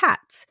book,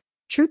 Cats,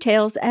 True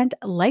Tales and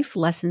Life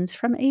Lessons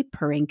from a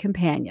Purring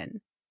Companion.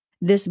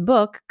 This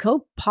book,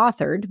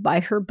 co-authored by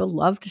her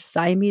beloved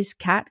Siamese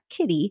cat,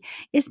 Kitty,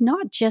 is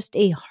not just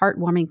a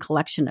heartwarming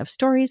collection of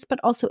stories,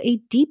 but also a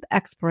deep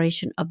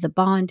exploration of the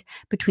bond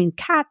between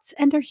cats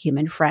and their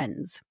human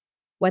friends.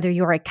 Whether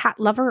you're a cat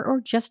lover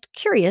or just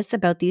curious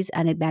about these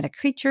enigmatic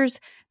creatures,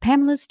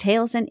 Pamela's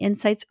tales and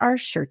insights are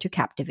sure to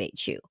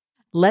captivate you.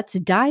 Let's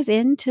dive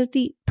into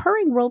the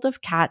purring world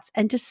of cats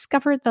and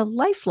discover the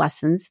life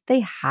lessons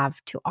they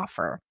have to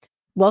offer.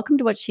 Welcome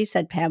to What She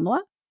Said,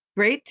 Pamela.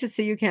 Great to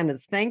see you,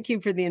 Candace. Thank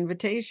you for the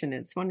invitation.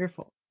 It's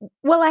wonderful.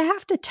 Well, I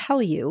have to tell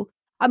you,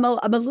 I'm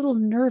a little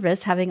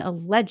nervous having a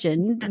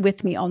legend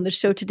with me on the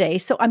show today.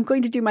 So I'm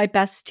going to do my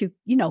best to,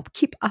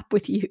 keep up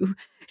with you.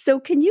 So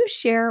can you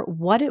share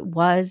what it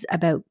was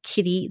about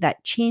Kitty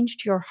that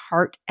changed your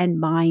heart and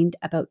mind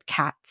about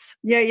cats?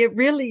 Yeah, it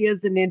really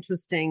is an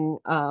interesting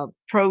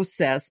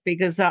process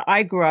because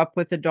I grew up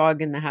with a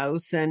dog in the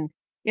house, and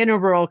in a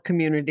rural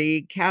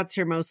community, cats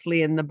are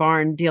mostly in the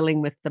barn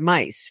dealing with the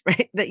mice,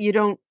 right? That you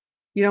don't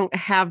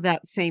have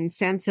that same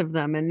sense of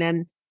them. And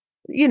then,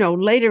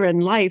 later in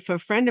life, a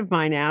friend of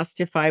mine asked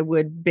if I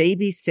would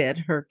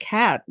babysit her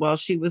cat while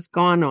she was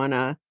gone on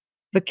a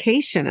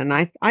vacation. And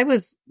I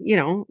was,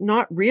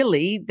 not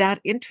really that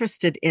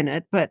interested in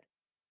it, but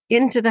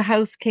into the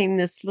house came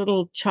this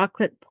little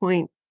chocolate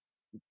point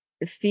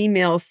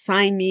female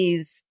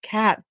Siamese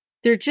cat.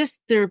 They're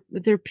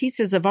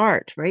pieces of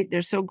art, right?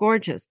 They're so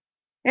gorgeous.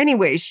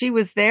 Anyway, she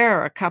was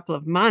there a couple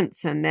of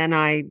months, and then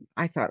I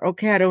thought,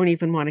 okay, I don't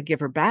even want to give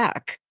her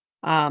back.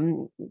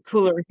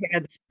 Cooler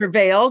heads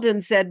prevailed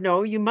and said,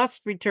 no, you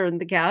must return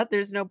the cat.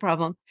 There's no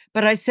problem.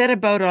 But I set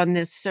about on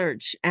this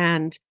search,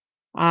 and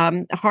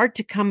hard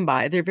to come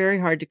by. They're very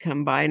hard to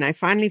come by. And I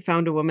finally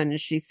found a woman, and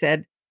she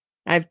said,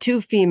 I have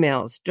two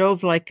females.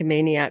 Drove like a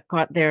maniac,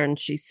 got there, and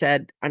she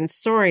said, I'm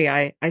sorry,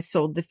 I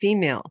sold the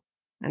female.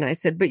 And I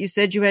said, but you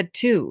said you had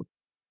two.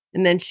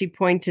 And then she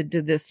pointed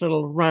to this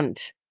little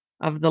runt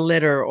of the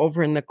litter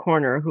over in the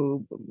corner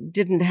who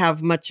didn't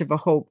have much of a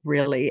hope,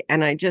 really.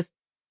 And I just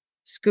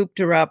scooped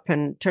her up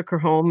and took her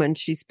home, and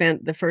she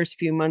spent the first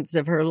few months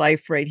of her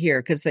life right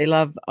here because they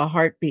love a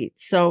heartbeat.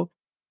 So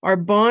our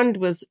bond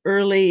was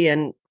early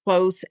and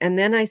close, and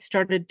then I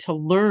started to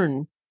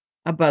learn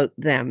about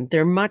them.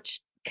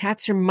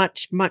 Cats are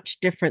much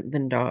different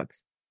than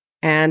dogs,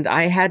 and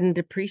I hadn't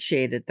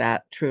appreciated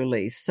that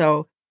truly.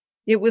 So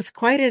it was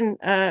quite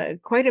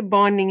a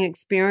bonding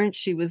experience.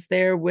 She was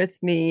there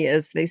with me,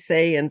 as they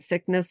say, in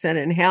sickness and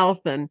in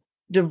health, and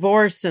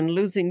divorce and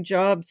losing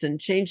jobs and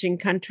changing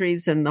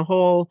countries and the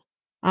whole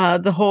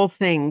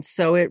thing.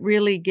 So it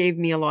really gave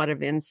me a lot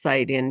of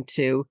insight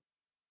into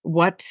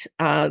what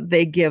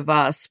they give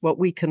us, what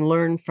we can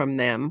learn from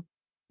them.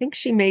 I think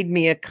she made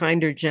me a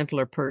kinder,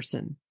 gentler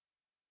person.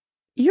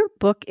 Your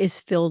book is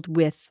filled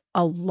with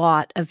a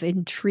lot of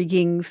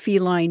intriguing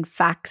feline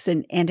facts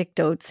and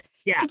anecdotes.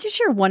 Yeah. Could you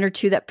share one or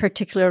two that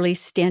particularly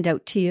stand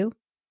out to you?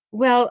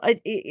 Well,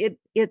 it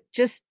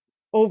just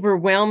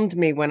overwhelmed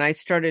me when I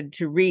started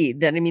to read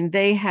that. I mean,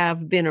 they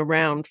have been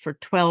around for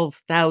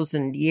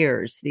 12,000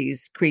 years,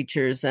 these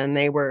creatures, and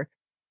they were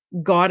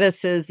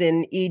goddesses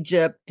in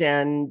Egypt,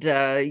 and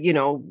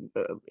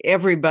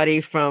everybody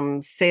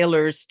from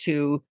sailors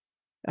to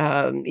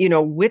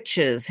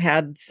witches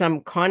had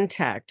some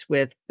contact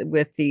with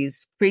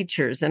these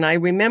creatures. And I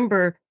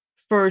remember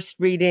first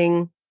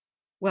reading,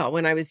 well,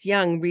 when I was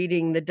young,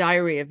 reading the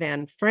Diary of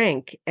Anne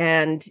Frank,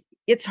 and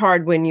it's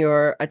hard when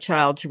you're a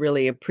child to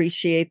really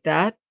appreciate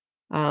that.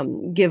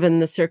 Given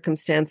the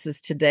circumstances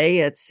today,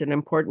 it's an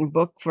important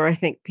book for, I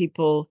think,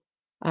 people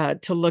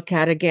to look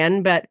at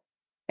again. But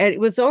it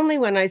was only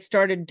when I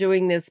started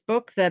doing this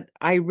book that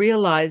I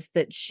realized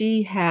that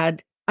she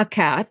had a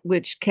cat,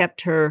 which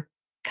kept her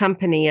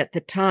company at the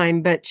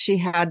time, but she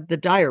had the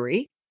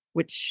diary,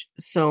 which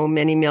so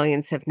many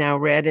millions have now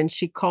read, and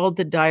she called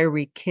the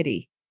diary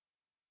Kitty.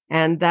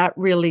 And that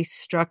really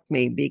struck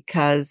me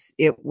because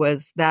it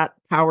was that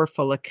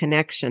powerful a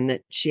connection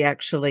that she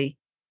actually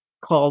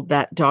called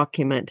that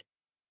document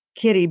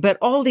Kitty. But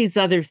all these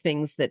other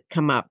things that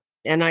come up,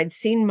 and I'd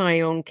seen my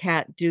own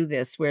cat do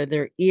this, where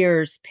their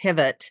ears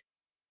pivot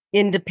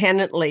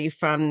independently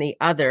from the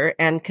other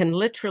and can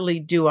literally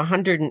do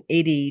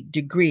 180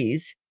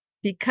 degrees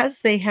because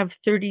they have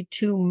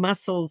 32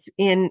 muscles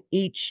in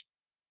each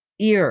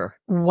ear.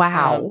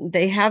 Wow.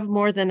 They have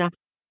more than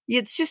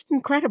it's just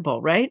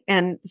incredible, right?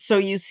 And so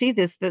you see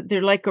this, that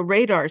they're like a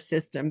radar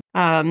system.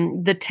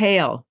 The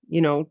tail,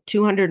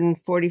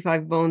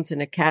 245 bones in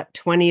a cat,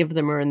 20 of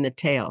them are in the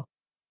tail,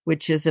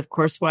 which is, of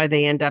course, why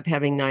they end up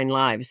having 9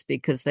 lives,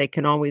 because they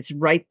can always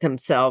right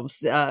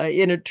themselves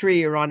in a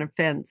tree or on a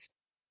fence,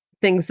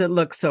 things that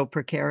look so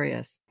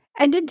precarious.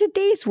 And in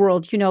today's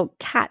world,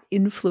 cat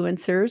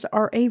influencers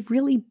are a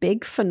really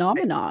big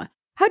phenomenon.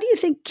 How do you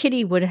think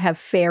Kitty would have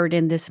fared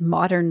in this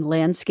modern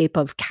landscape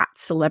of cat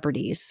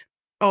celebrities?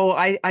 Oh,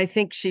 I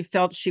think she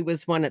felt she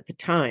was one at the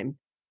time.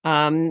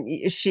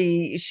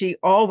 She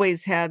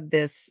always had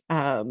this,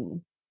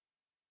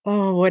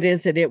 what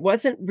is it? It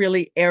wasn't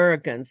really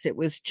arrogance. It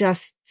was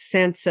just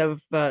sense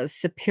of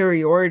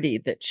superiority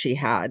that she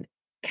had.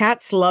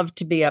 Cats love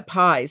to be up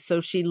high,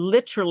 so she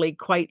literally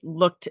quite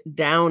looked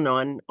down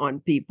on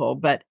people.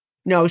 But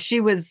no,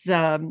 she was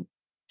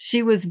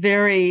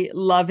very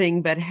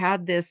loving, but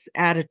had this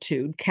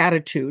attitude,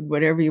 catitude,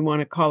 whatever you want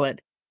to call it.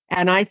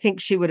 And I think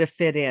she would have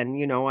fit in,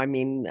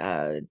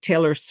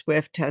 Taylor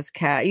Swift has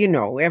cat,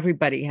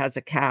 everybody has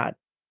a cat,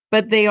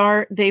 but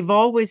they've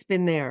always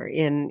been there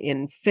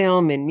in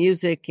film, in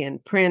music, in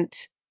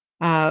print,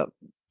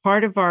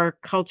 part of our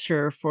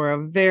culture for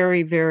a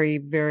very, very,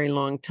 very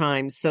long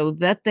time. So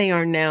that they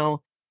are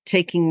now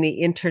taking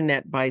the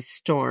internet by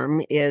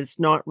storm is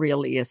not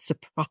really a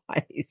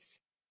surprise.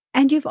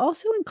 And you've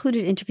also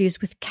included interviews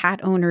with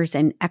cat owners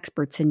and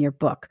experts in your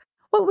book.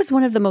 What was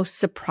one of the most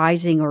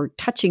surprising or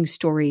touching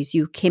stories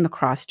you came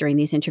across during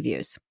these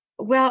interviews?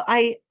 Well,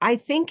 I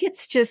think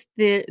it's just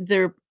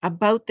they're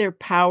about their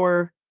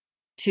power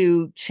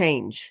to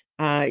change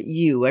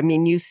you. I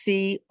mean, you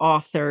see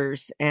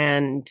authors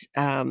and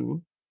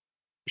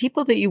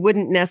people that you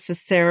wouldn't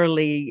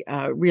necessarily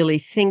really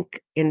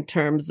think in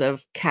terms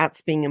of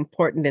cats being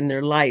important in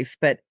their life,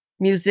 but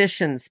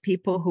musicians,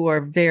 people who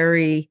are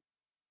very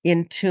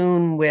in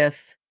tune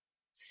with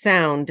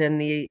sound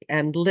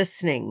and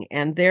listening,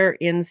 and their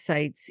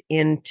insights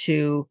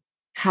into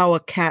how a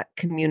cat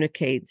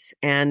communicates,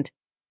 and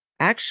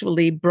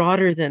actually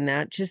broader than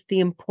that, just the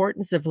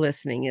importance of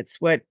listening. It's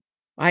what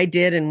I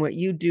did and what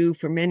you do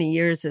for many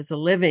years as a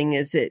living,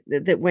 is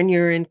that when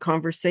you're in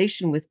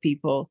conversation with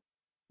people,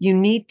 you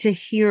need to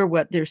hear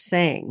what they're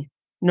saying,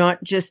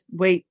 not just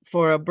wait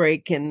for a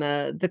break in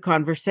the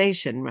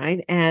conversation,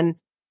 right? And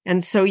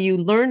so you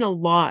learn a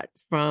lot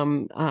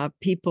from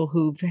people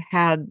who've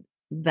had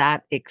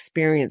that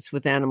experience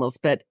with animals,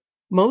 but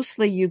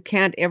mostly you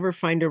can't ever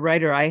find a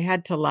writer. I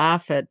had to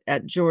laugh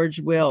at George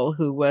Will,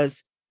 who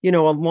was, a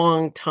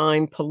long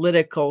time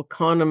political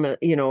economist,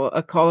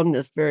 a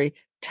columnist, very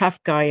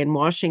tough guy in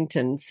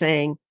Washington,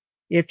 saying,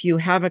 if you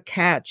have a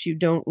cat, you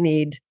don't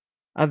need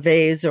a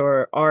vase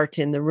or art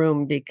in the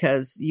room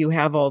because you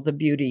have all the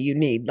beauty you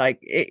need.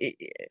 Like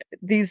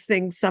these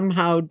things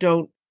somehow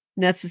don't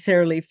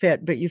necessarily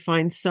fit, but you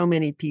find so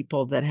many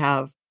people that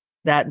have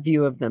that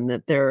view of them,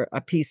 that they're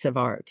a piece of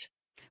art.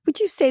 Would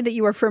you say that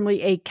you are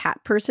firmly a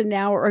cat person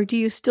now, or do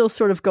you still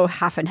sort of go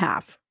half and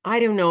half? I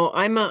don't know.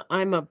 I'm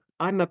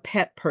a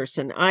pet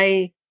person.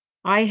 I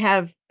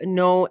have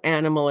no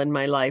animal in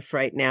my life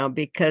right now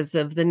because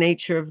of the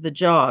nature of the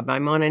job.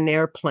 I'm on an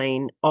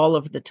airplane all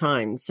of the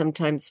time,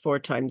 sometimes 4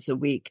 times a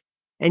week.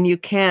 And you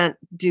can't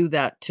do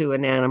that to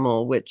an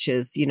animal, which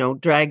is,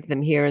 drag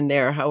them here and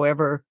there,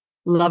 however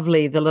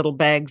lovely the little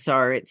bags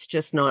are. It's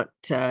just not,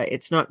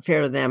 it's not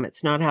fair to them.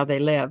 It's not how they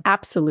live.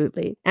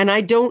 Absolutely. And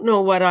I don't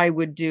know what I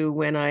would do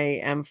when I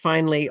am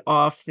finally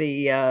off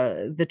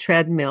the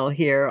treadmill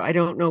here. I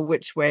don't know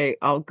which way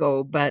I'll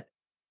go, but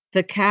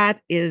the cat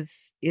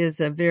is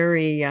a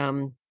very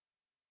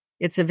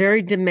it's a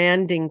very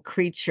demanding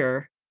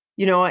creature.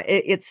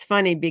 It's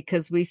funny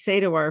because we say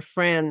to our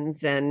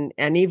friends and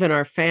even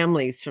our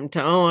families from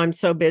time, oh, I'm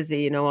so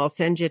busy, I'll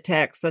send you a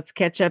text. Let's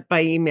catch up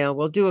by email.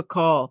 We'll do a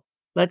call.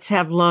 Let's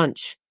have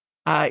lunch.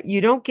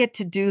 You don't get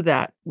to do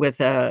that with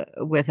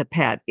a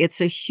pet. It's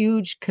a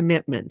huge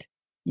commitment.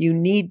 You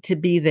need to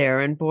be there.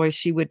 And boy,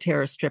 she would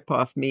tear a strip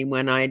off me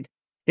when I'd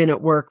been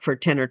at work for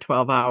 10 or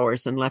 12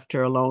 hours and left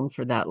her alone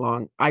for that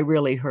long. I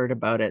really heard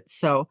about it.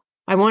 So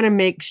I want to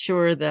make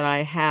sure that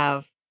I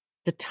have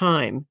the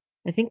time.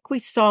 I think we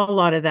saw a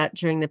lot of that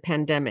during the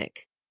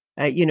pandemic,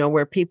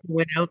 where people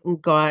went out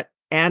and got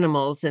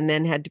animals and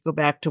then had to go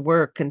back to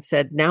work and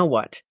said, now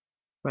what?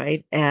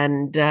 Right.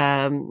 And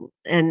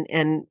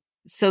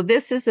so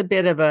this is a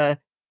bit of a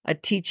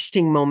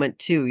teaching moment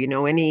too.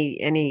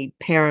 Any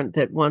parent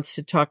that wants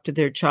to talk to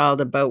their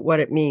child about what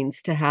it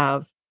means to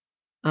have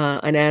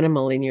an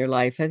animal in your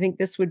life, I think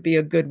this would be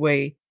a good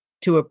way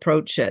to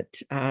approach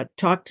it.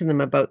 Talk to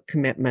them about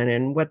commitment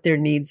and what their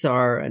needs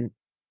are,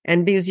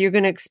 and because you're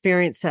going to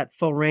experience that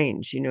full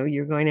range.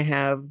 You're going to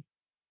have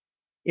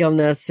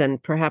illness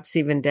and perhaps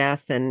even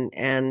death,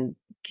 and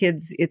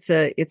kids, it's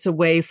a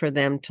way for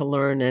them to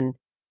learn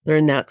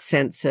that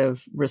sense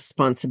of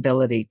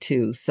responsibility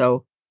too.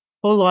 So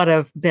a whole lot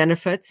of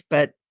benefits,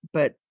 but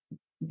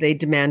they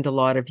demand a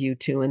lot of you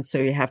too, and so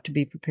you have to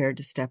be prepared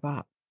to step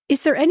up.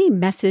 Is there any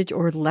message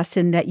or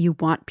lesson that you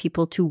want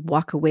people to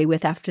walk away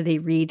with after they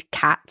read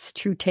Cats,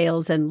 True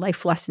Tales, and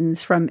Life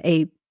Lessons from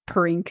a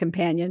Purring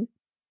Companion?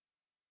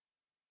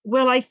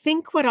 Well, I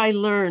think what I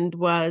learned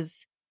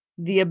was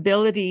the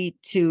ability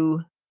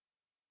to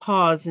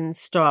pause and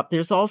stop.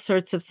 There's all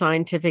sorts of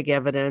scientific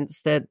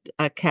evidence that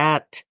a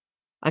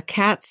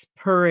cat's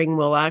purring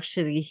will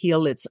actually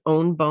heal its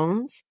own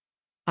bones,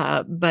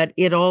 but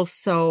it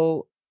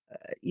also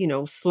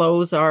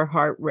slows our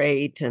heart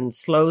rate and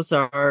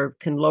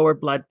can lower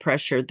blood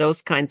pressure,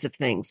 those kinds of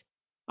things.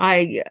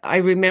 I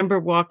remember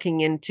walking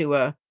into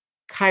a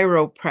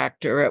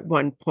chiropractor at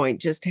one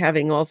point, just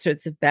having all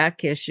sorts of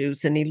back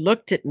issues. And he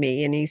looked at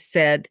me and he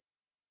said,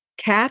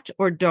 cat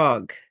or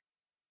dog?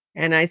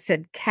 And I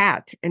said,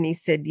 cat. And he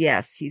said,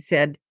 yes. He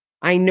said,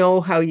 I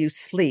know how you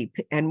sleep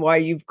and why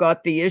you've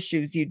got the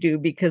issues you do,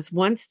 because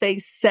once they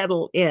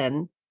settle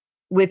in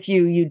with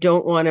you, you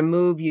don't want to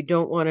move, you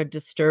don't want to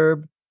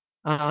disturb.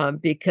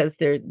 Because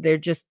they're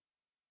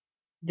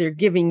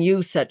giving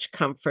you such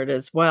comfort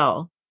as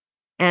well.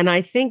 And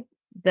I think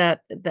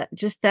that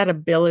just that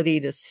ability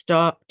to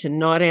stop, to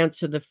not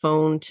answer the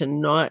phone, to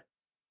not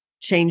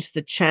change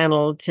the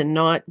channel, to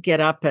not get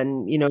up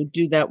and,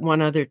 do that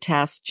one other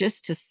task,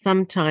 just to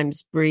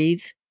sometimes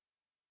breathe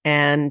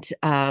and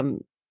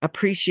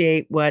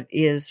appreciate what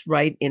is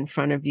right in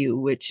front of you,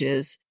 which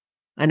is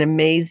an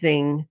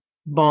amazing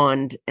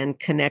bond and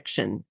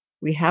connection.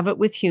 We have it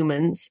with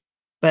humans,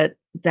 but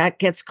that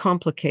gets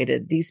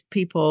complicated. These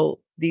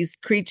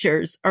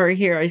creatures are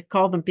here. I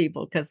call them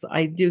people because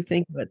I do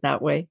think of it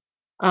that way,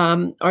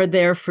 are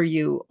there for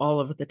you all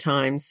of the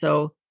time.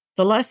 So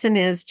the lesson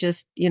is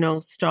just,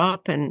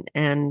 stop and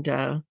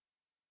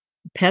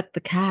pet the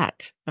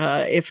cat,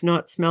 if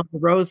not smell the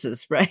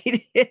roses,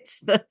 right?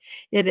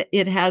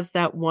 It has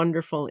that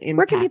wonderful impact.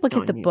 Where can people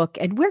get the you. book,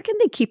 and where can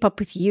they keep up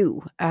with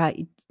you?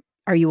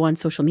 Are you on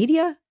social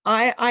media?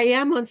 I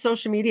am on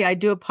social media. I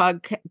do a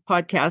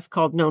podcast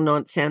called No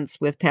Nonsense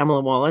with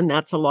Pamela Wallin.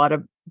 That's a lot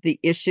of the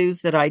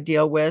issues that I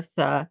deal with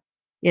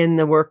in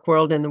the work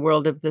world, in the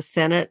world of the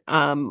Senate.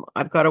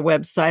 I've got a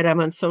website. I'm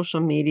on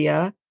social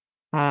media,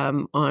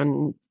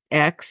 on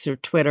X or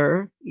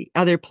Twitter,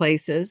 other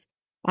places.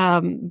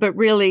 But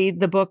really,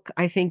 the book,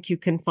 I think you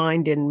can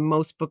find in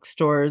most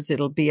bookstores.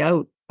 It'll be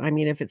out. I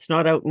mean, if it's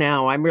not out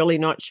now, I'm really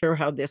not sure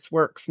how this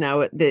works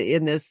now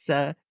in this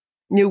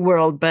new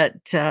world,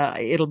 but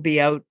it'll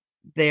be out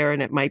there,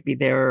 and it might be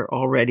there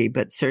already,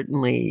 but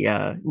certainly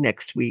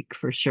next week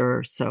for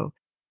sure. So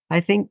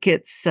I think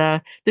it's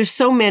there's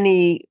so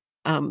many.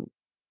 I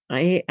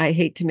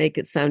hate to make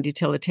it sound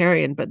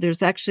utilitarian, but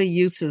there's actually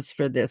uses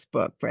for this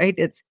book, right?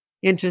 It's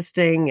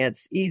interesting.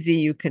 It's easy.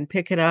 You can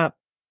pick it up,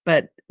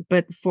 but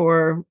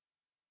for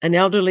an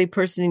elderly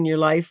person in your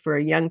life, for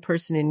a young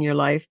person in your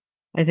life,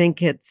 I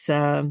think it's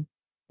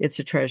it's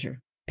a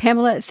treasure.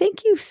 Pamela,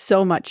 thank you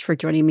so much for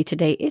joining me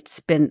today. It's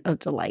been a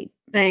delight.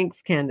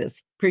 Thanks,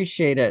 Candace.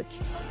 Appreciate it.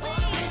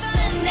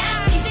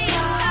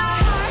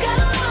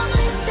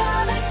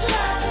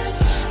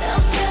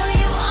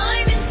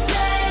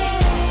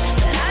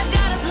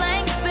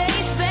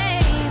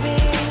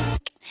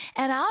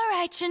 And I'll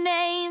write your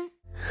name.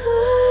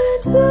 I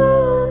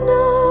don't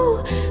know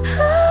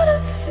how to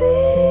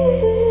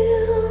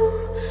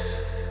feel,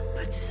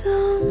 but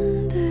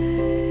someday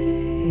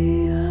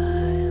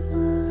I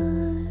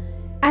might.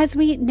 As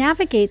we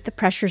navigate the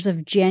pressures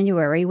of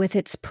January with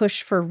its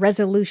push for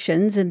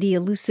resolutions and the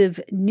elusive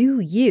new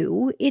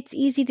you, it's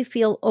easy to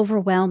feel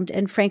overwhelmed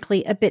and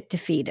frankly a bit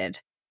defeated.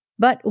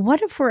 But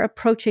what if we're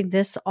approaching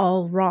this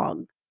all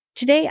wrong?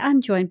 Today,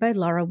 I'm joined by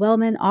Lara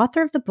Wellman,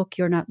 author of the book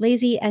You're Not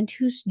Lazy, and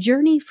whose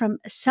journey from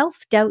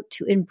self-doubt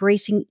to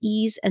embracing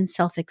ease and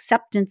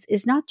self-acceptance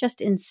is not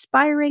just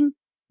inspiring,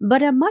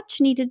 but a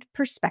much-needed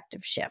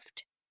perspective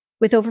shift.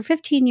 With over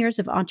 15 years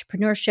of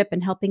entrepreneurship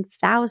and helping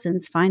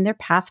thousands find their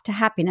path to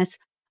happiness,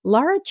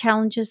 Lara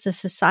challenges the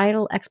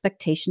societal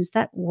expectations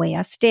that weigh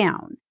us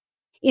down.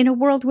 In a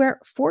world where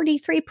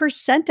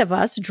 43% of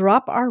us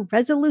drop our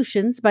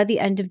resolutions by the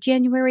end of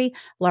January,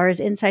 Lara's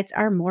insights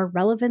are more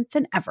relevant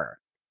than ever.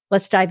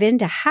 Let's dive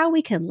into how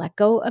we can let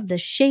go of the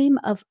shame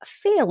of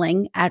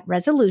failing at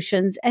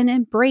resolutions and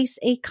embrace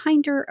a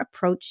kinder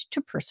approach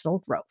to personal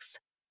growth.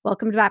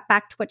 Welcome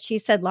back to What She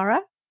Said, Lara.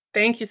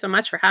 Thank you so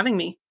much for having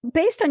me.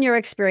 Based on your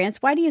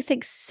experience, why do you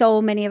think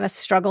so many of us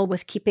struggle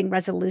with keeping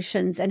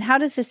resolutions, and how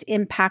does this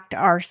impact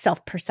our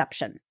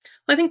self-perception?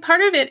 Well, I think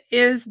part of it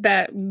is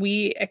that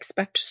we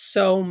expect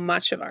so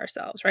much of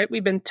ourselves, right?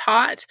 We've been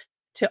taught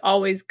to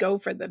always go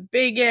for the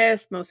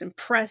biggest, most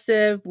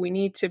impressive. We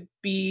need to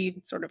be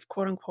sort of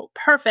quote unquote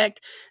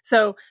perfect.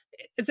 So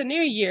it's a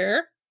new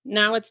year.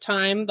 Now it's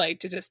time to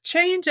just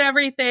change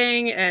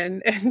everything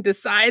and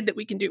decide that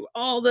we can do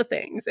all the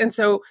things. And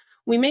so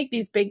we make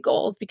these big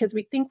goals because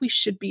we think we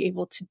should be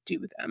able to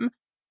do them.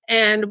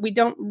 And we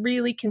don't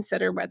really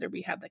consider whether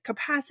we have the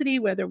capacity,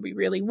 whether we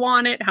really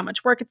want it, how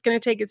much work it's going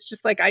to take. It's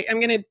just I'm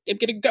going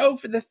to go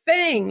for the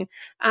thing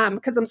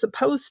because I'm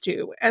supposed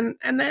to. And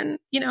then,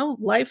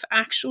 life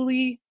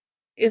actually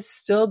is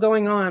still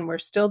going on. We're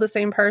still the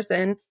same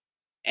person.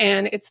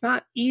 And it's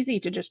not easy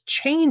to just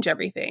change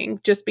everything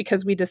just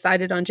because we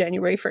decided on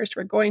January 1st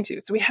we're going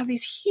to. So we have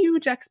these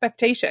huge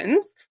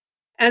expectations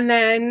and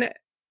then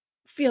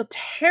feel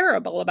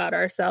terrible about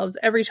ourselves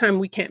every time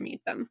we can't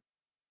meet them.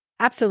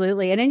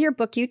 Absolutely. And in your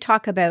book, you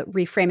talk about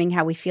reframing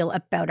how we feel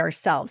about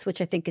ourselves,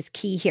 which I think is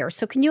key here.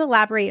 So can you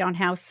elaborate on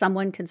how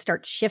someone can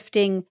start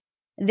shifting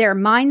their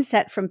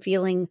mindset from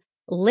feeling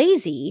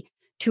lazy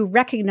to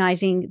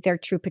recognizing their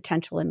true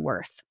potential and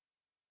worth?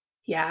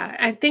 Yeah,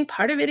 I think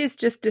part of it is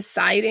just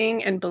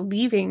deciding and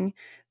believing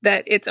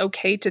that it's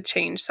okay to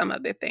change some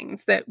of the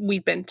things that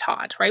we've been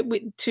taught, right?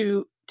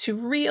 To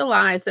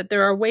realize that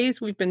there are ways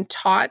we've been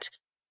taught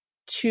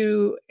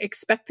to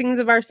expect things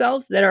of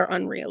ourselves that are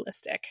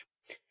unrealistic.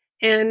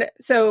 And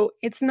so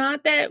it's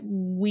not that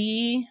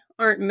we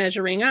aren't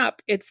measuring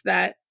up, it's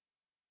that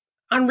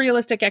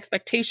unrealistic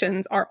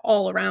expectations are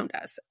all around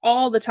us.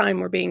 All the time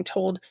we're being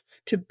told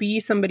to be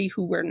somebody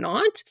who we're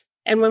not.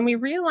 And when we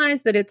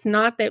realize that it's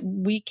not that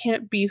we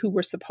can't be who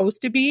we're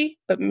supposed to be,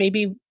 but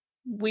maybe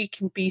we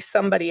can be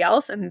somebody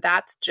else and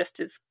that's just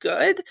as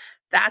good,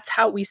 that's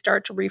how we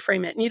start to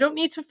reframe it. And you don't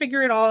need to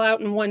figure it all out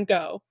in one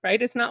go,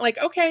 right? It's not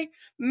okay,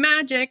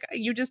 magic,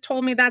 you just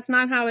told me that's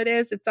not how it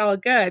is, it's all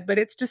good. But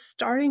it's just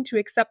starting to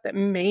accept that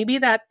maybe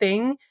that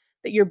thing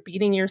that you're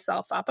beating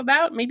yourself up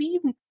about, maybe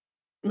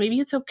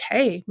it's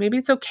okay. Maybe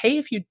it's okay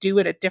if you do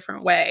it a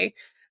different way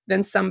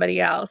than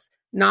somebody else.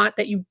 Not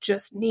that you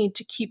just need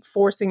to keep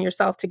forcing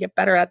yourself to get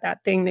better at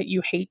that thing that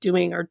you hate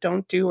doing or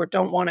don't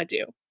want to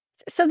do.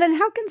 So then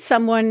how can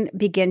someone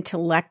begin to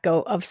let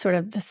go of sort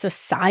of the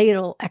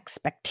societal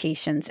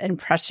expectations and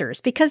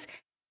pressures? Because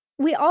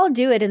we all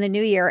do it in the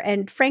new year.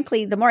 And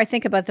frankly, the more I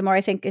think about it, the more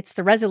I think it's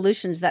the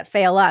resolutions that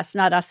fail us,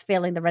 not us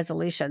failing the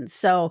resolutions.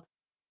 So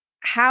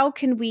how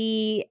can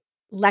we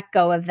let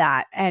go of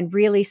that and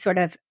really sort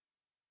of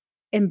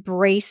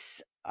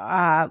embrace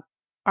our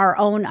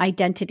own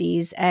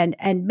identities and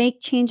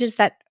make changes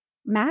that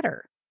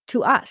matter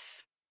to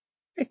us?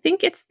 I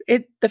think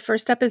the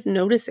first step is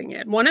noticing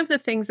it. One of the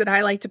things that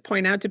I like to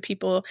point out to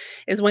people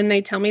is when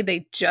they tell me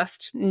they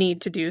just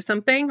need to do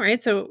something,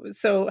 right?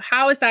 So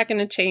how is that going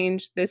to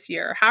change this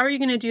year? How are you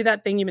going to do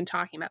that thing you've been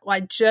talking about? Well,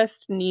 I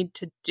just need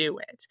to do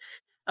it.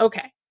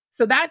 Okay.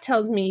 So that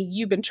tells me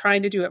you've been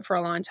trying to do it for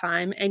a long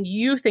time and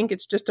you think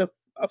it's just a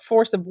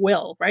force of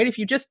will, right? If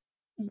you just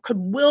could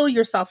will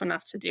yourself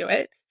enough to do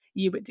it,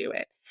 you would do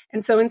it.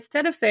 And so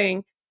instead of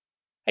saying,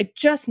 I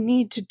just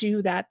need to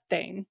do that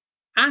thing,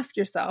 ask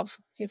yourself,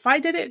 if I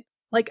did it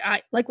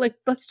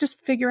let's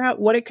just figure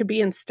out what it could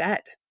be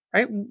instead,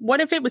 right?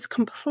 What if it was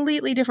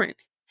completely different?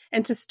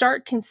 And to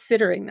start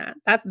considering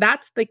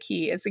that's the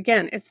key. Is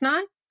again, it's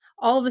not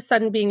all of a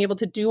sudden being able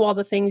to do all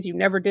the things you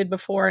never did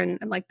before and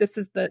this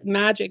is the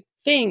magic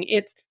thing.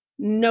 It's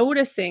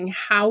noticing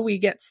how we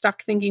get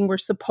stuck thinking we're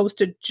supposed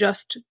to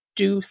just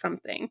do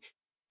something.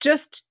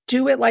 Just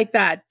do it like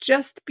that.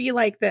 Just be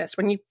like this.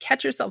 When you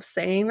catch yourself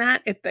saying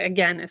that,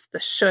 again, it's the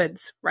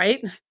shoulds,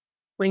 right?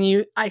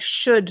 I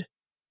should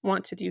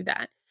want to do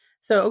that.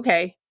 So,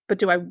 okay, but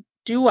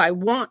do I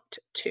want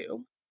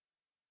to?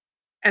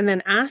 And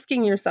then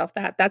asking yourself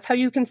that's how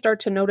you can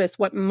start to notice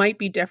what might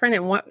be different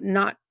and what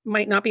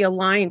might not be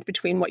aligned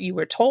between what you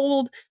were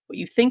told, what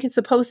you think it's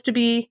supposed to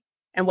be,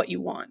 and what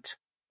you want.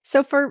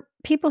 So for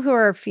people who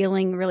are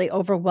feeling really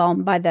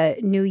overwhelmed by the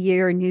new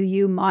year, new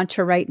you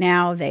mantra right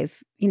now, they've,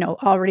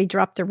 already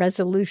dropped their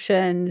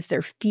resolutions,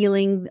 they're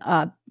feeling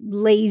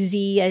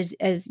lazy,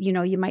 as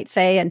you might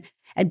say,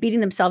 and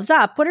beating themselves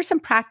up. What are some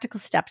practical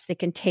steps they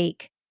can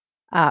take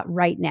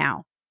right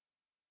now?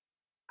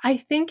 I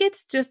think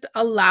it's just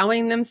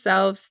allowing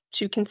themselves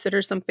to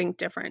consider something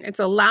different. It's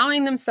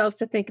allowing themselves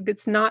to think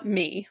it's not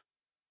me.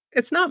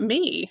 It's not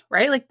me,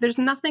 right? Like there's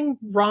nothing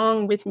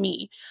wrong with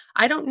me.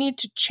 I don't need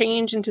to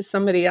change into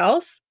somebody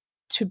else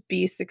to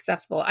be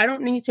successful. I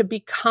don't need to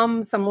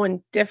become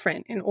someone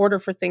different in order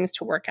for things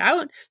to work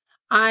out.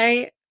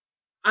 I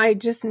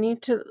just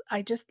need to,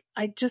 I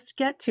just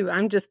get to,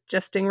 I'm just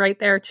justing right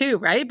there too,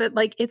 right? But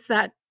like, it's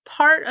that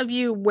part of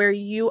you where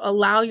you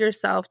allow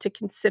yourself to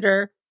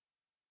consider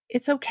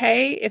it's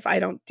okay if I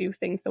don't do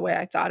things the way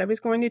I thought I was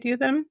going to do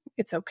them.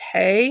 It's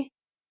okay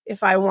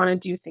if I want to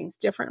do things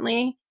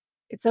differently.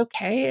 It's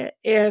okay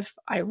if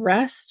I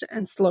rest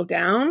and slow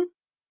down.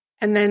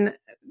 And then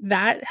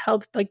that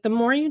helps. Like the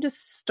more you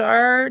just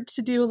start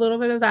to do a little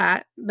bit of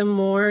that, the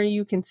more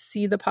you can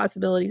see the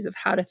possibilities of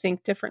how to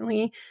think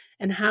differently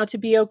and how to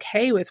be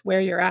okay with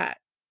where you're at.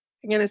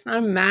 Again, it's not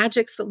a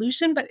magic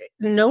solution, but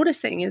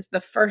noticing is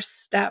the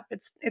first step.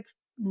 It's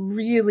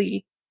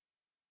really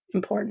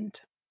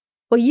important.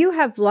 Well, you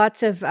have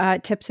lots of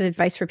tips and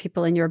advice for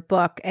people in your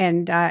book,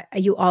 and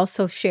you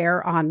also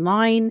share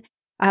online.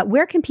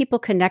 Where can people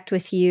connect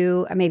with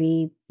you,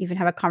 maybe even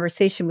have a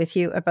conversation with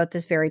you about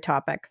this very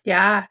topic?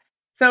 Yeah.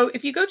 So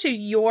if you go to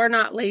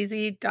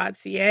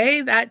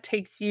you'renotlazy.ca, that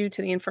takes you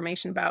to the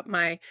information about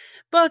my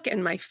book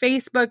and my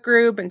Facebook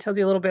group and tells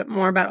you a little bit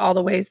more about all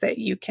the ways that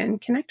you can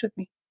connect with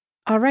me.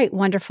 All right.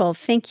 Wonderful.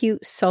 Thank you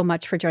so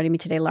much for joining me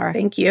today, Lara.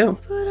 Thank you.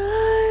 But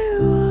I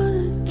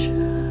wanna try.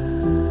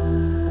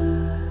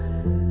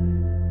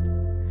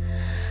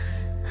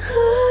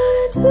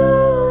 I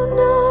don't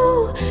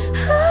know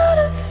how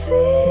to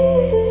feel.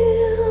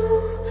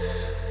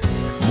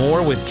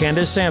 More with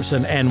Candace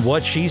Sampson and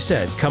What She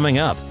Said coming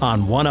up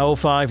on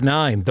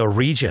 105.9 The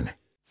Region.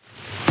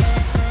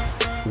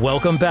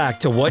 Welcome back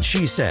to What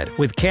She Said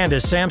with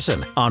Candace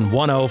Sampson on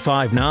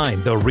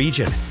 105.9 The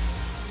Region.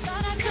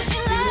 Thought I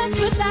couldn't last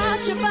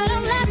without you, but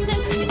I'm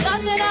lasting. You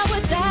thought that I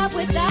would die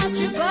without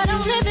you, but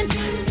I'm living.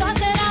 Thought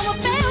that I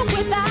would fail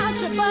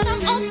without you, but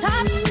I'm on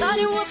top. Thought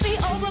it would be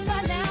over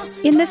by now.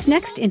 In this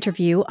next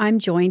interview, I'm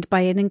joined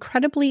by an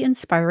incredibly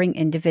inspiring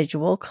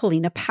individual,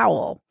 Kellina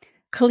Powell.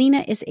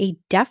 Kellina is a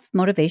deaf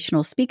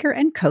motivational speaker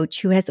and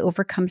coach who has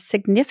overcome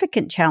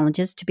significant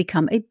challenges to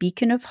become a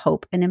beacon of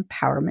hope and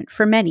empowerment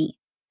for many.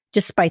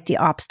 Despite the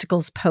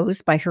obstacles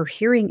posed by her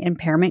hearing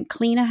impairment,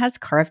 Kellina has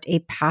carved a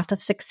path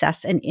of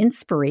success and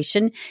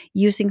inspiration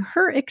using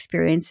her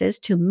experiences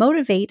to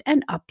motivate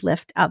and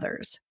uplift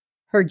others.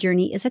 Her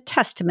journey is a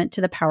testament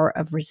to the power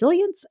of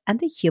resilience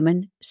and the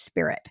human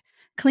spirit.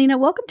 Kellina,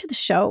 welcome to the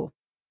show.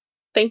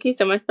 Thank you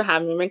so much for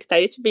having me. I'm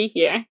excited to be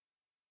here.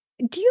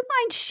 Do you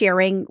mind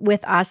sharing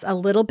with us a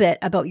little bit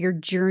about your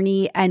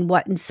journey and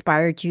what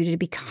inspired you to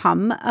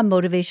become a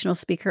motivational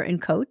speaker and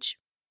coach?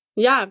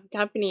 Yeah,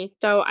 definitely.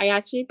 So I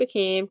actually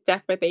became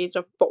deaf at the age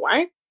of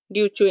 4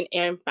 due to an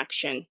ear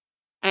infection.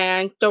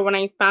 And so when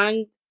I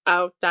found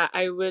out that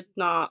I was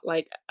not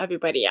like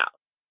everybody else,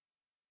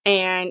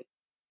 and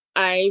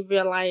I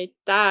realized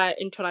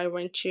that until I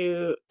went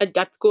to a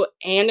deaf school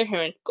and a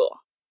hearing school,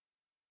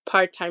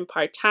 part-time.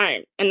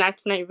 And that's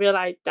when I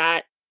realized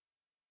that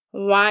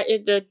why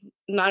is there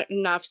not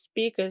enough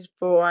speakers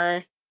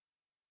for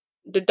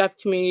the deaf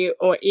community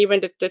or even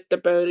the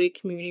disability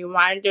community?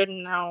 Why is there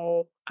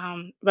no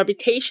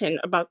reputation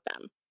about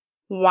them?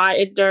 Why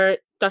is there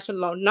such a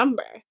low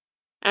number?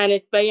 And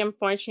it's very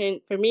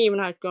unfortunate for me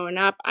when I was growing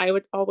up. I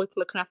was always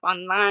looking up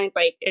online,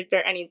 like, is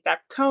there any deaf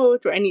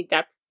coach or any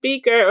deaf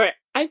speaker? Or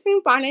I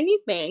couldn't find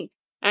anything.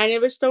 And it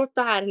was so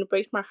sad and it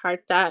breaks my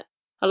heart that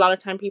a lot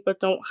of time people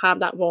don't have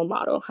that role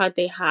model, how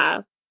they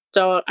have.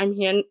 So I'm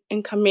here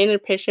and come in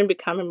and pitch and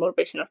become a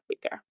motivational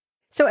speaker.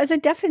 So as a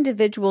deaf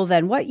individual,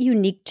 then, what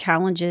unique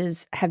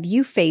challenges have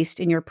you faced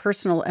in your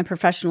personal and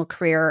professional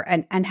career,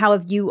 and how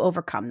have you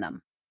overcome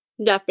them?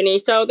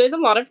 Definitely. So there's a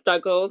lot of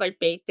struggles I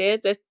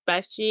faced,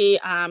 especially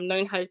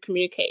knowing how to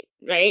communicate,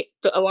 right?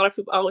 So a lot of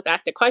people always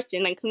ask the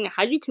question, like,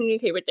 how do you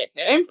communicate with the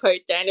hearing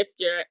person if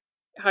you're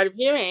hard of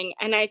hearing?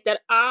 And I said,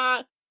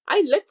 I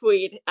lip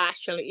read,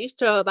 actually.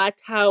 So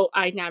that's how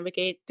I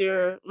navigate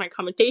through my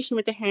conversation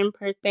with the hearing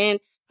person.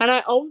 And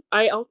I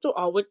also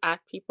always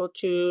ask people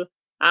to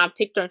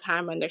take their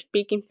time when they're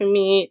speaking to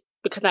me,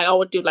 because I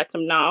always do let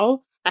them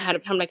know ahead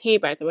of time, like, hey,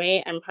 by the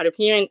way, I'm hard of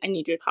hearing, I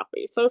need you to talk for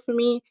yourself for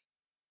me.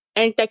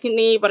 And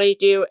secondly, what I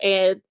do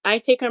is I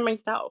take care of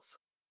myself.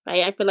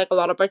 right? I feel like a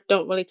lot of us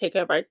don't really take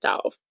care of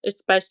ourselves,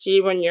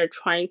 especially when you're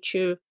trying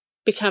to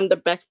become the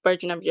best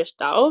version of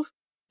yourself.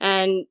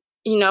 And,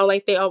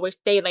 like they always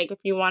say, like, if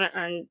you want to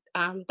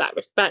earn that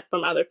respect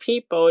from other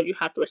people, you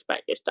have to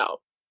respect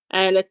yourself.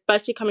 And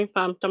especially coming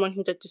from someone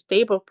who's a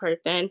disabled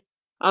person,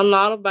 a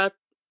lot of us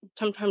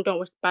sometimes don't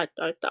respect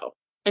ourselves.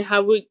 And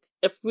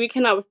if we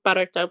cannot respect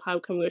ourselves, how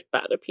can we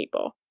respect other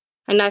people?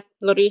 And that's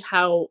literally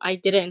how I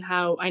did it and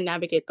how I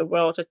navigate the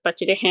world,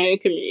 especially the hearing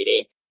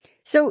community.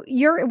 So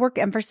your work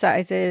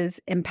emphasizes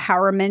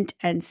empowerment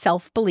and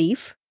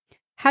self-belief.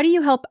 How do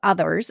you help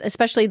others,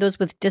 especially those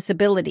with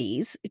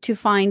disabilities, to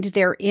find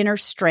their inner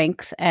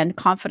strength and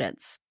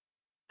confidence?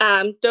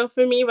 So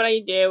for me, what I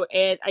do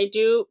is I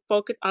do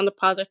focus on the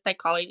positive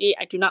psychology.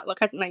 I do not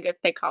look at negative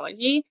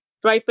psychology.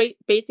 So I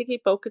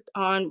basically focus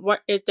on what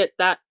is it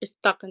that is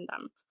stuck in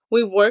them.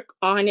 We work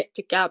on it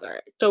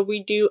together. So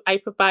I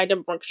provide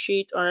them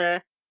worksheets,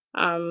 or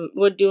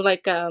we'll do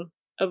like a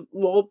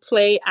role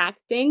play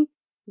acting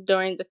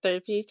during the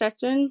therapy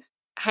session.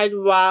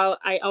 And while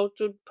I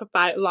also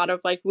provide a lot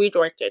of like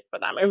resources for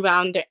them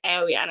around their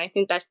area. And I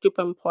think that's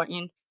super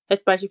important,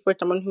 especially for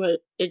someone who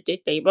is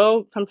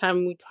disabled.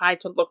 Sometimes we try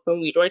to look for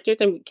resources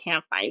and we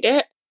can't find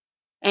it.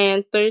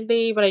 And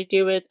thirdly, what I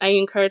do is I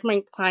encourage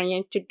my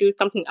clients to do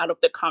something out of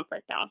their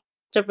comfort zone.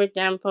 So for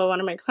example, one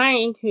of my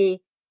clients who,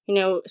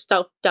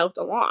 self-doubt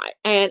a lot,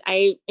 and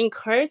I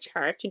encourage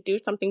her to do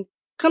something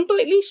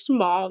completely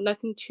small,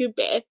 nothing too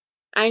big.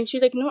 And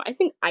she's like, no, I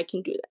think I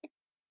can do that.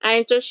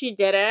 And so she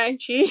did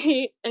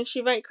it, and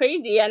she went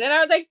crazy. And then I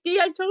was like, see,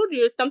 I told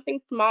you, it's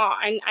something small.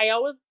 And I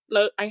always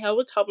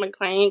help my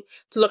client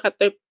to look at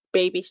the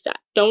baby step.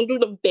 Don't do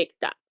the big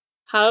step.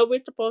 How are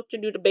we supposed to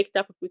do the big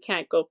step if we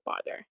can't go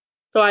farther?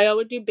 So I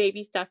always do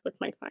baby steps with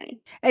my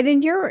clients. And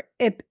in your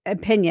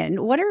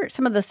opinion, what are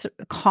some of the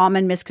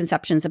common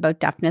misconceptions about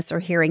deafness or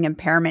hearing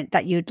impairment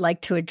that you'd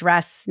like to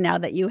address now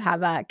that you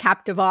have a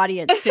captive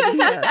audience sitting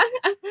here?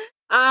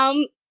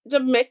 The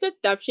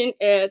misconception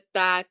is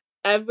that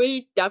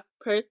every deaf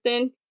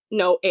person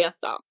knows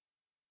ASL.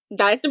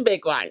 That's the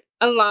big one.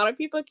 A lot of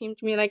people came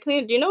to me like,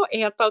 Kellina, do you know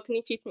ASL? Can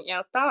you teach me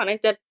ASL? And I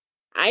said,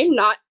 I'm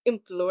not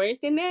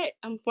influenced in it,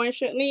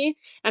 unfortunately.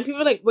 And people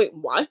were like, wait,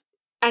 what?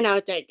 And I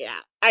was like, yeah,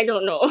 I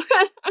don't know.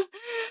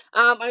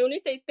 I only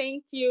say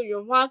thank you,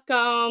 you're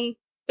welcome.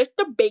 Just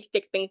the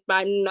basic things, but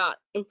I'm not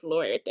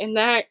influenced in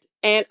that.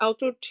 And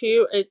also,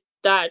 too, is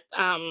that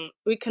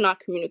we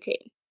cannot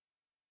communicate.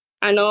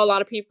 I know a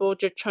lot of people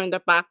just turn their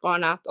back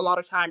on us a lot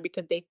of time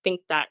because they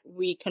think that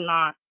we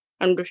cannot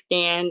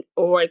understand,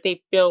 or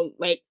they feel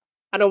like,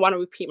 I don't want to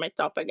repeat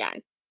myself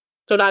again.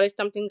 So that is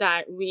something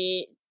that's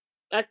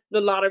a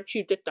lot of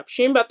true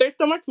deception, but there's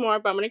so much more,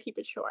 but I'm going to keep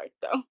it short,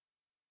 though.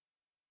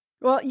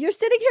 Well, you're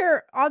sitting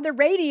here on the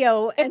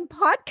radio and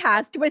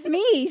podcast with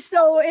me,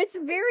 so it's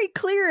very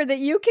clear that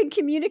you can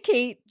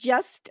communicate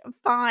just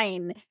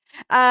fine.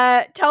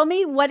 Tell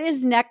me, what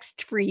is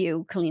next for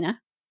you, Kellina?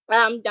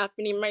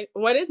 Definitely.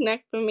 What is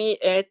next for me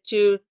is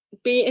to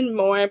be in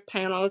more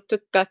panels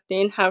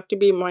discussing how to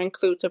be more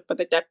inclusive for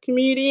the deaf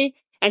community.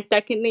 And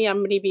secondly, I'm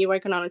going to be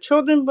working on a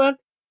children's book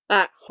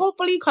that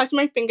hopefully, cross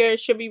my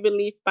fingers, should be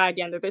released by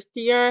the end of this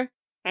year.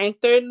 And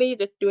thirdly,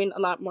 just doing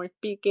a lot more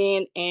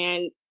speaking,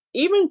 and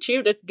even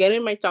too, just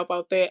getting myself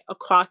out there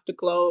across the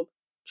globe,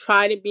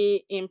 try to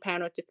be in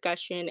panel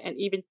discussion and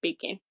even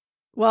speaking.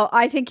 Well,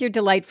 I think you're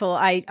delightful.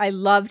 I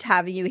loved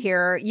having you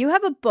here. You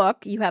have a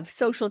book, you have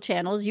social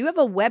channels, you have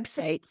a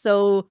website.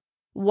 So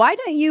why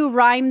don't you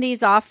rhyme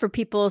these off for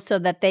people so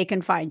that they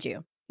can find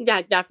you?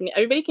 Yeah, definitely.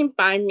 Everybody can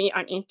find me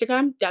on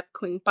Instagram, Deaf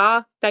Queen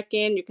Boss.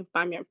 Second, you can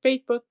find me on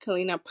Facebook,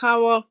 Kellina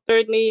Powell.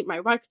 Thirdly, my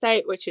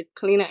website, which is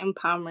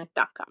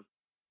KellinaEmpowerment.com.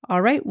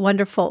 All right,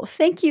 wonderful.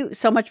 Thank you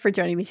so much for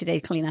joining me today,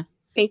 Kellina.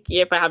 Thank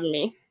you for having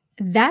me.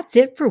 That's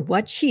it for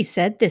What She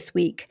Said this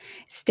week.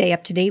 Stay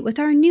up to date with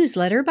our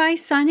newsletter by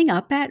signing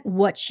up at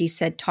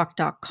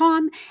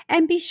whatshesaidtalk.com,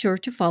 and be sure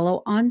to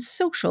follow on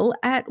social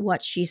at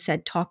What She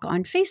Said Talk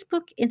on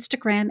Facebook,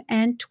 Instagram,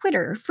 and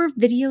Twitter for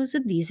videos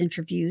of these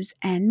interviews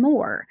and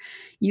more.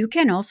 You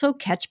can also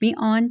catch me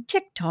on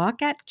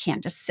TikTok at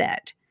Candace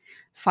Said.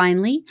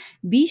 Finally,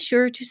 be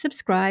sure to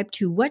subscribe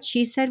to What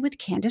She Said with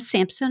Candace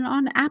Sampson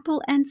on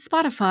Apple and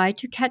Spotify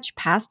to catch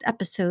past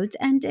episodes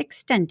and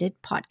extended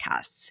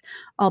podcasts.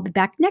 I'll be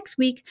back next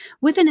week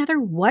with another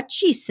What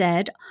She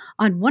Said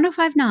on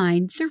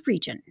 105.9 The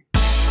Region.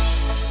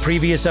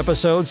 Previous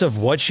episodes of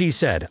What She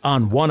Said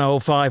on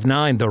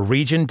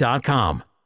 1059theregion.com.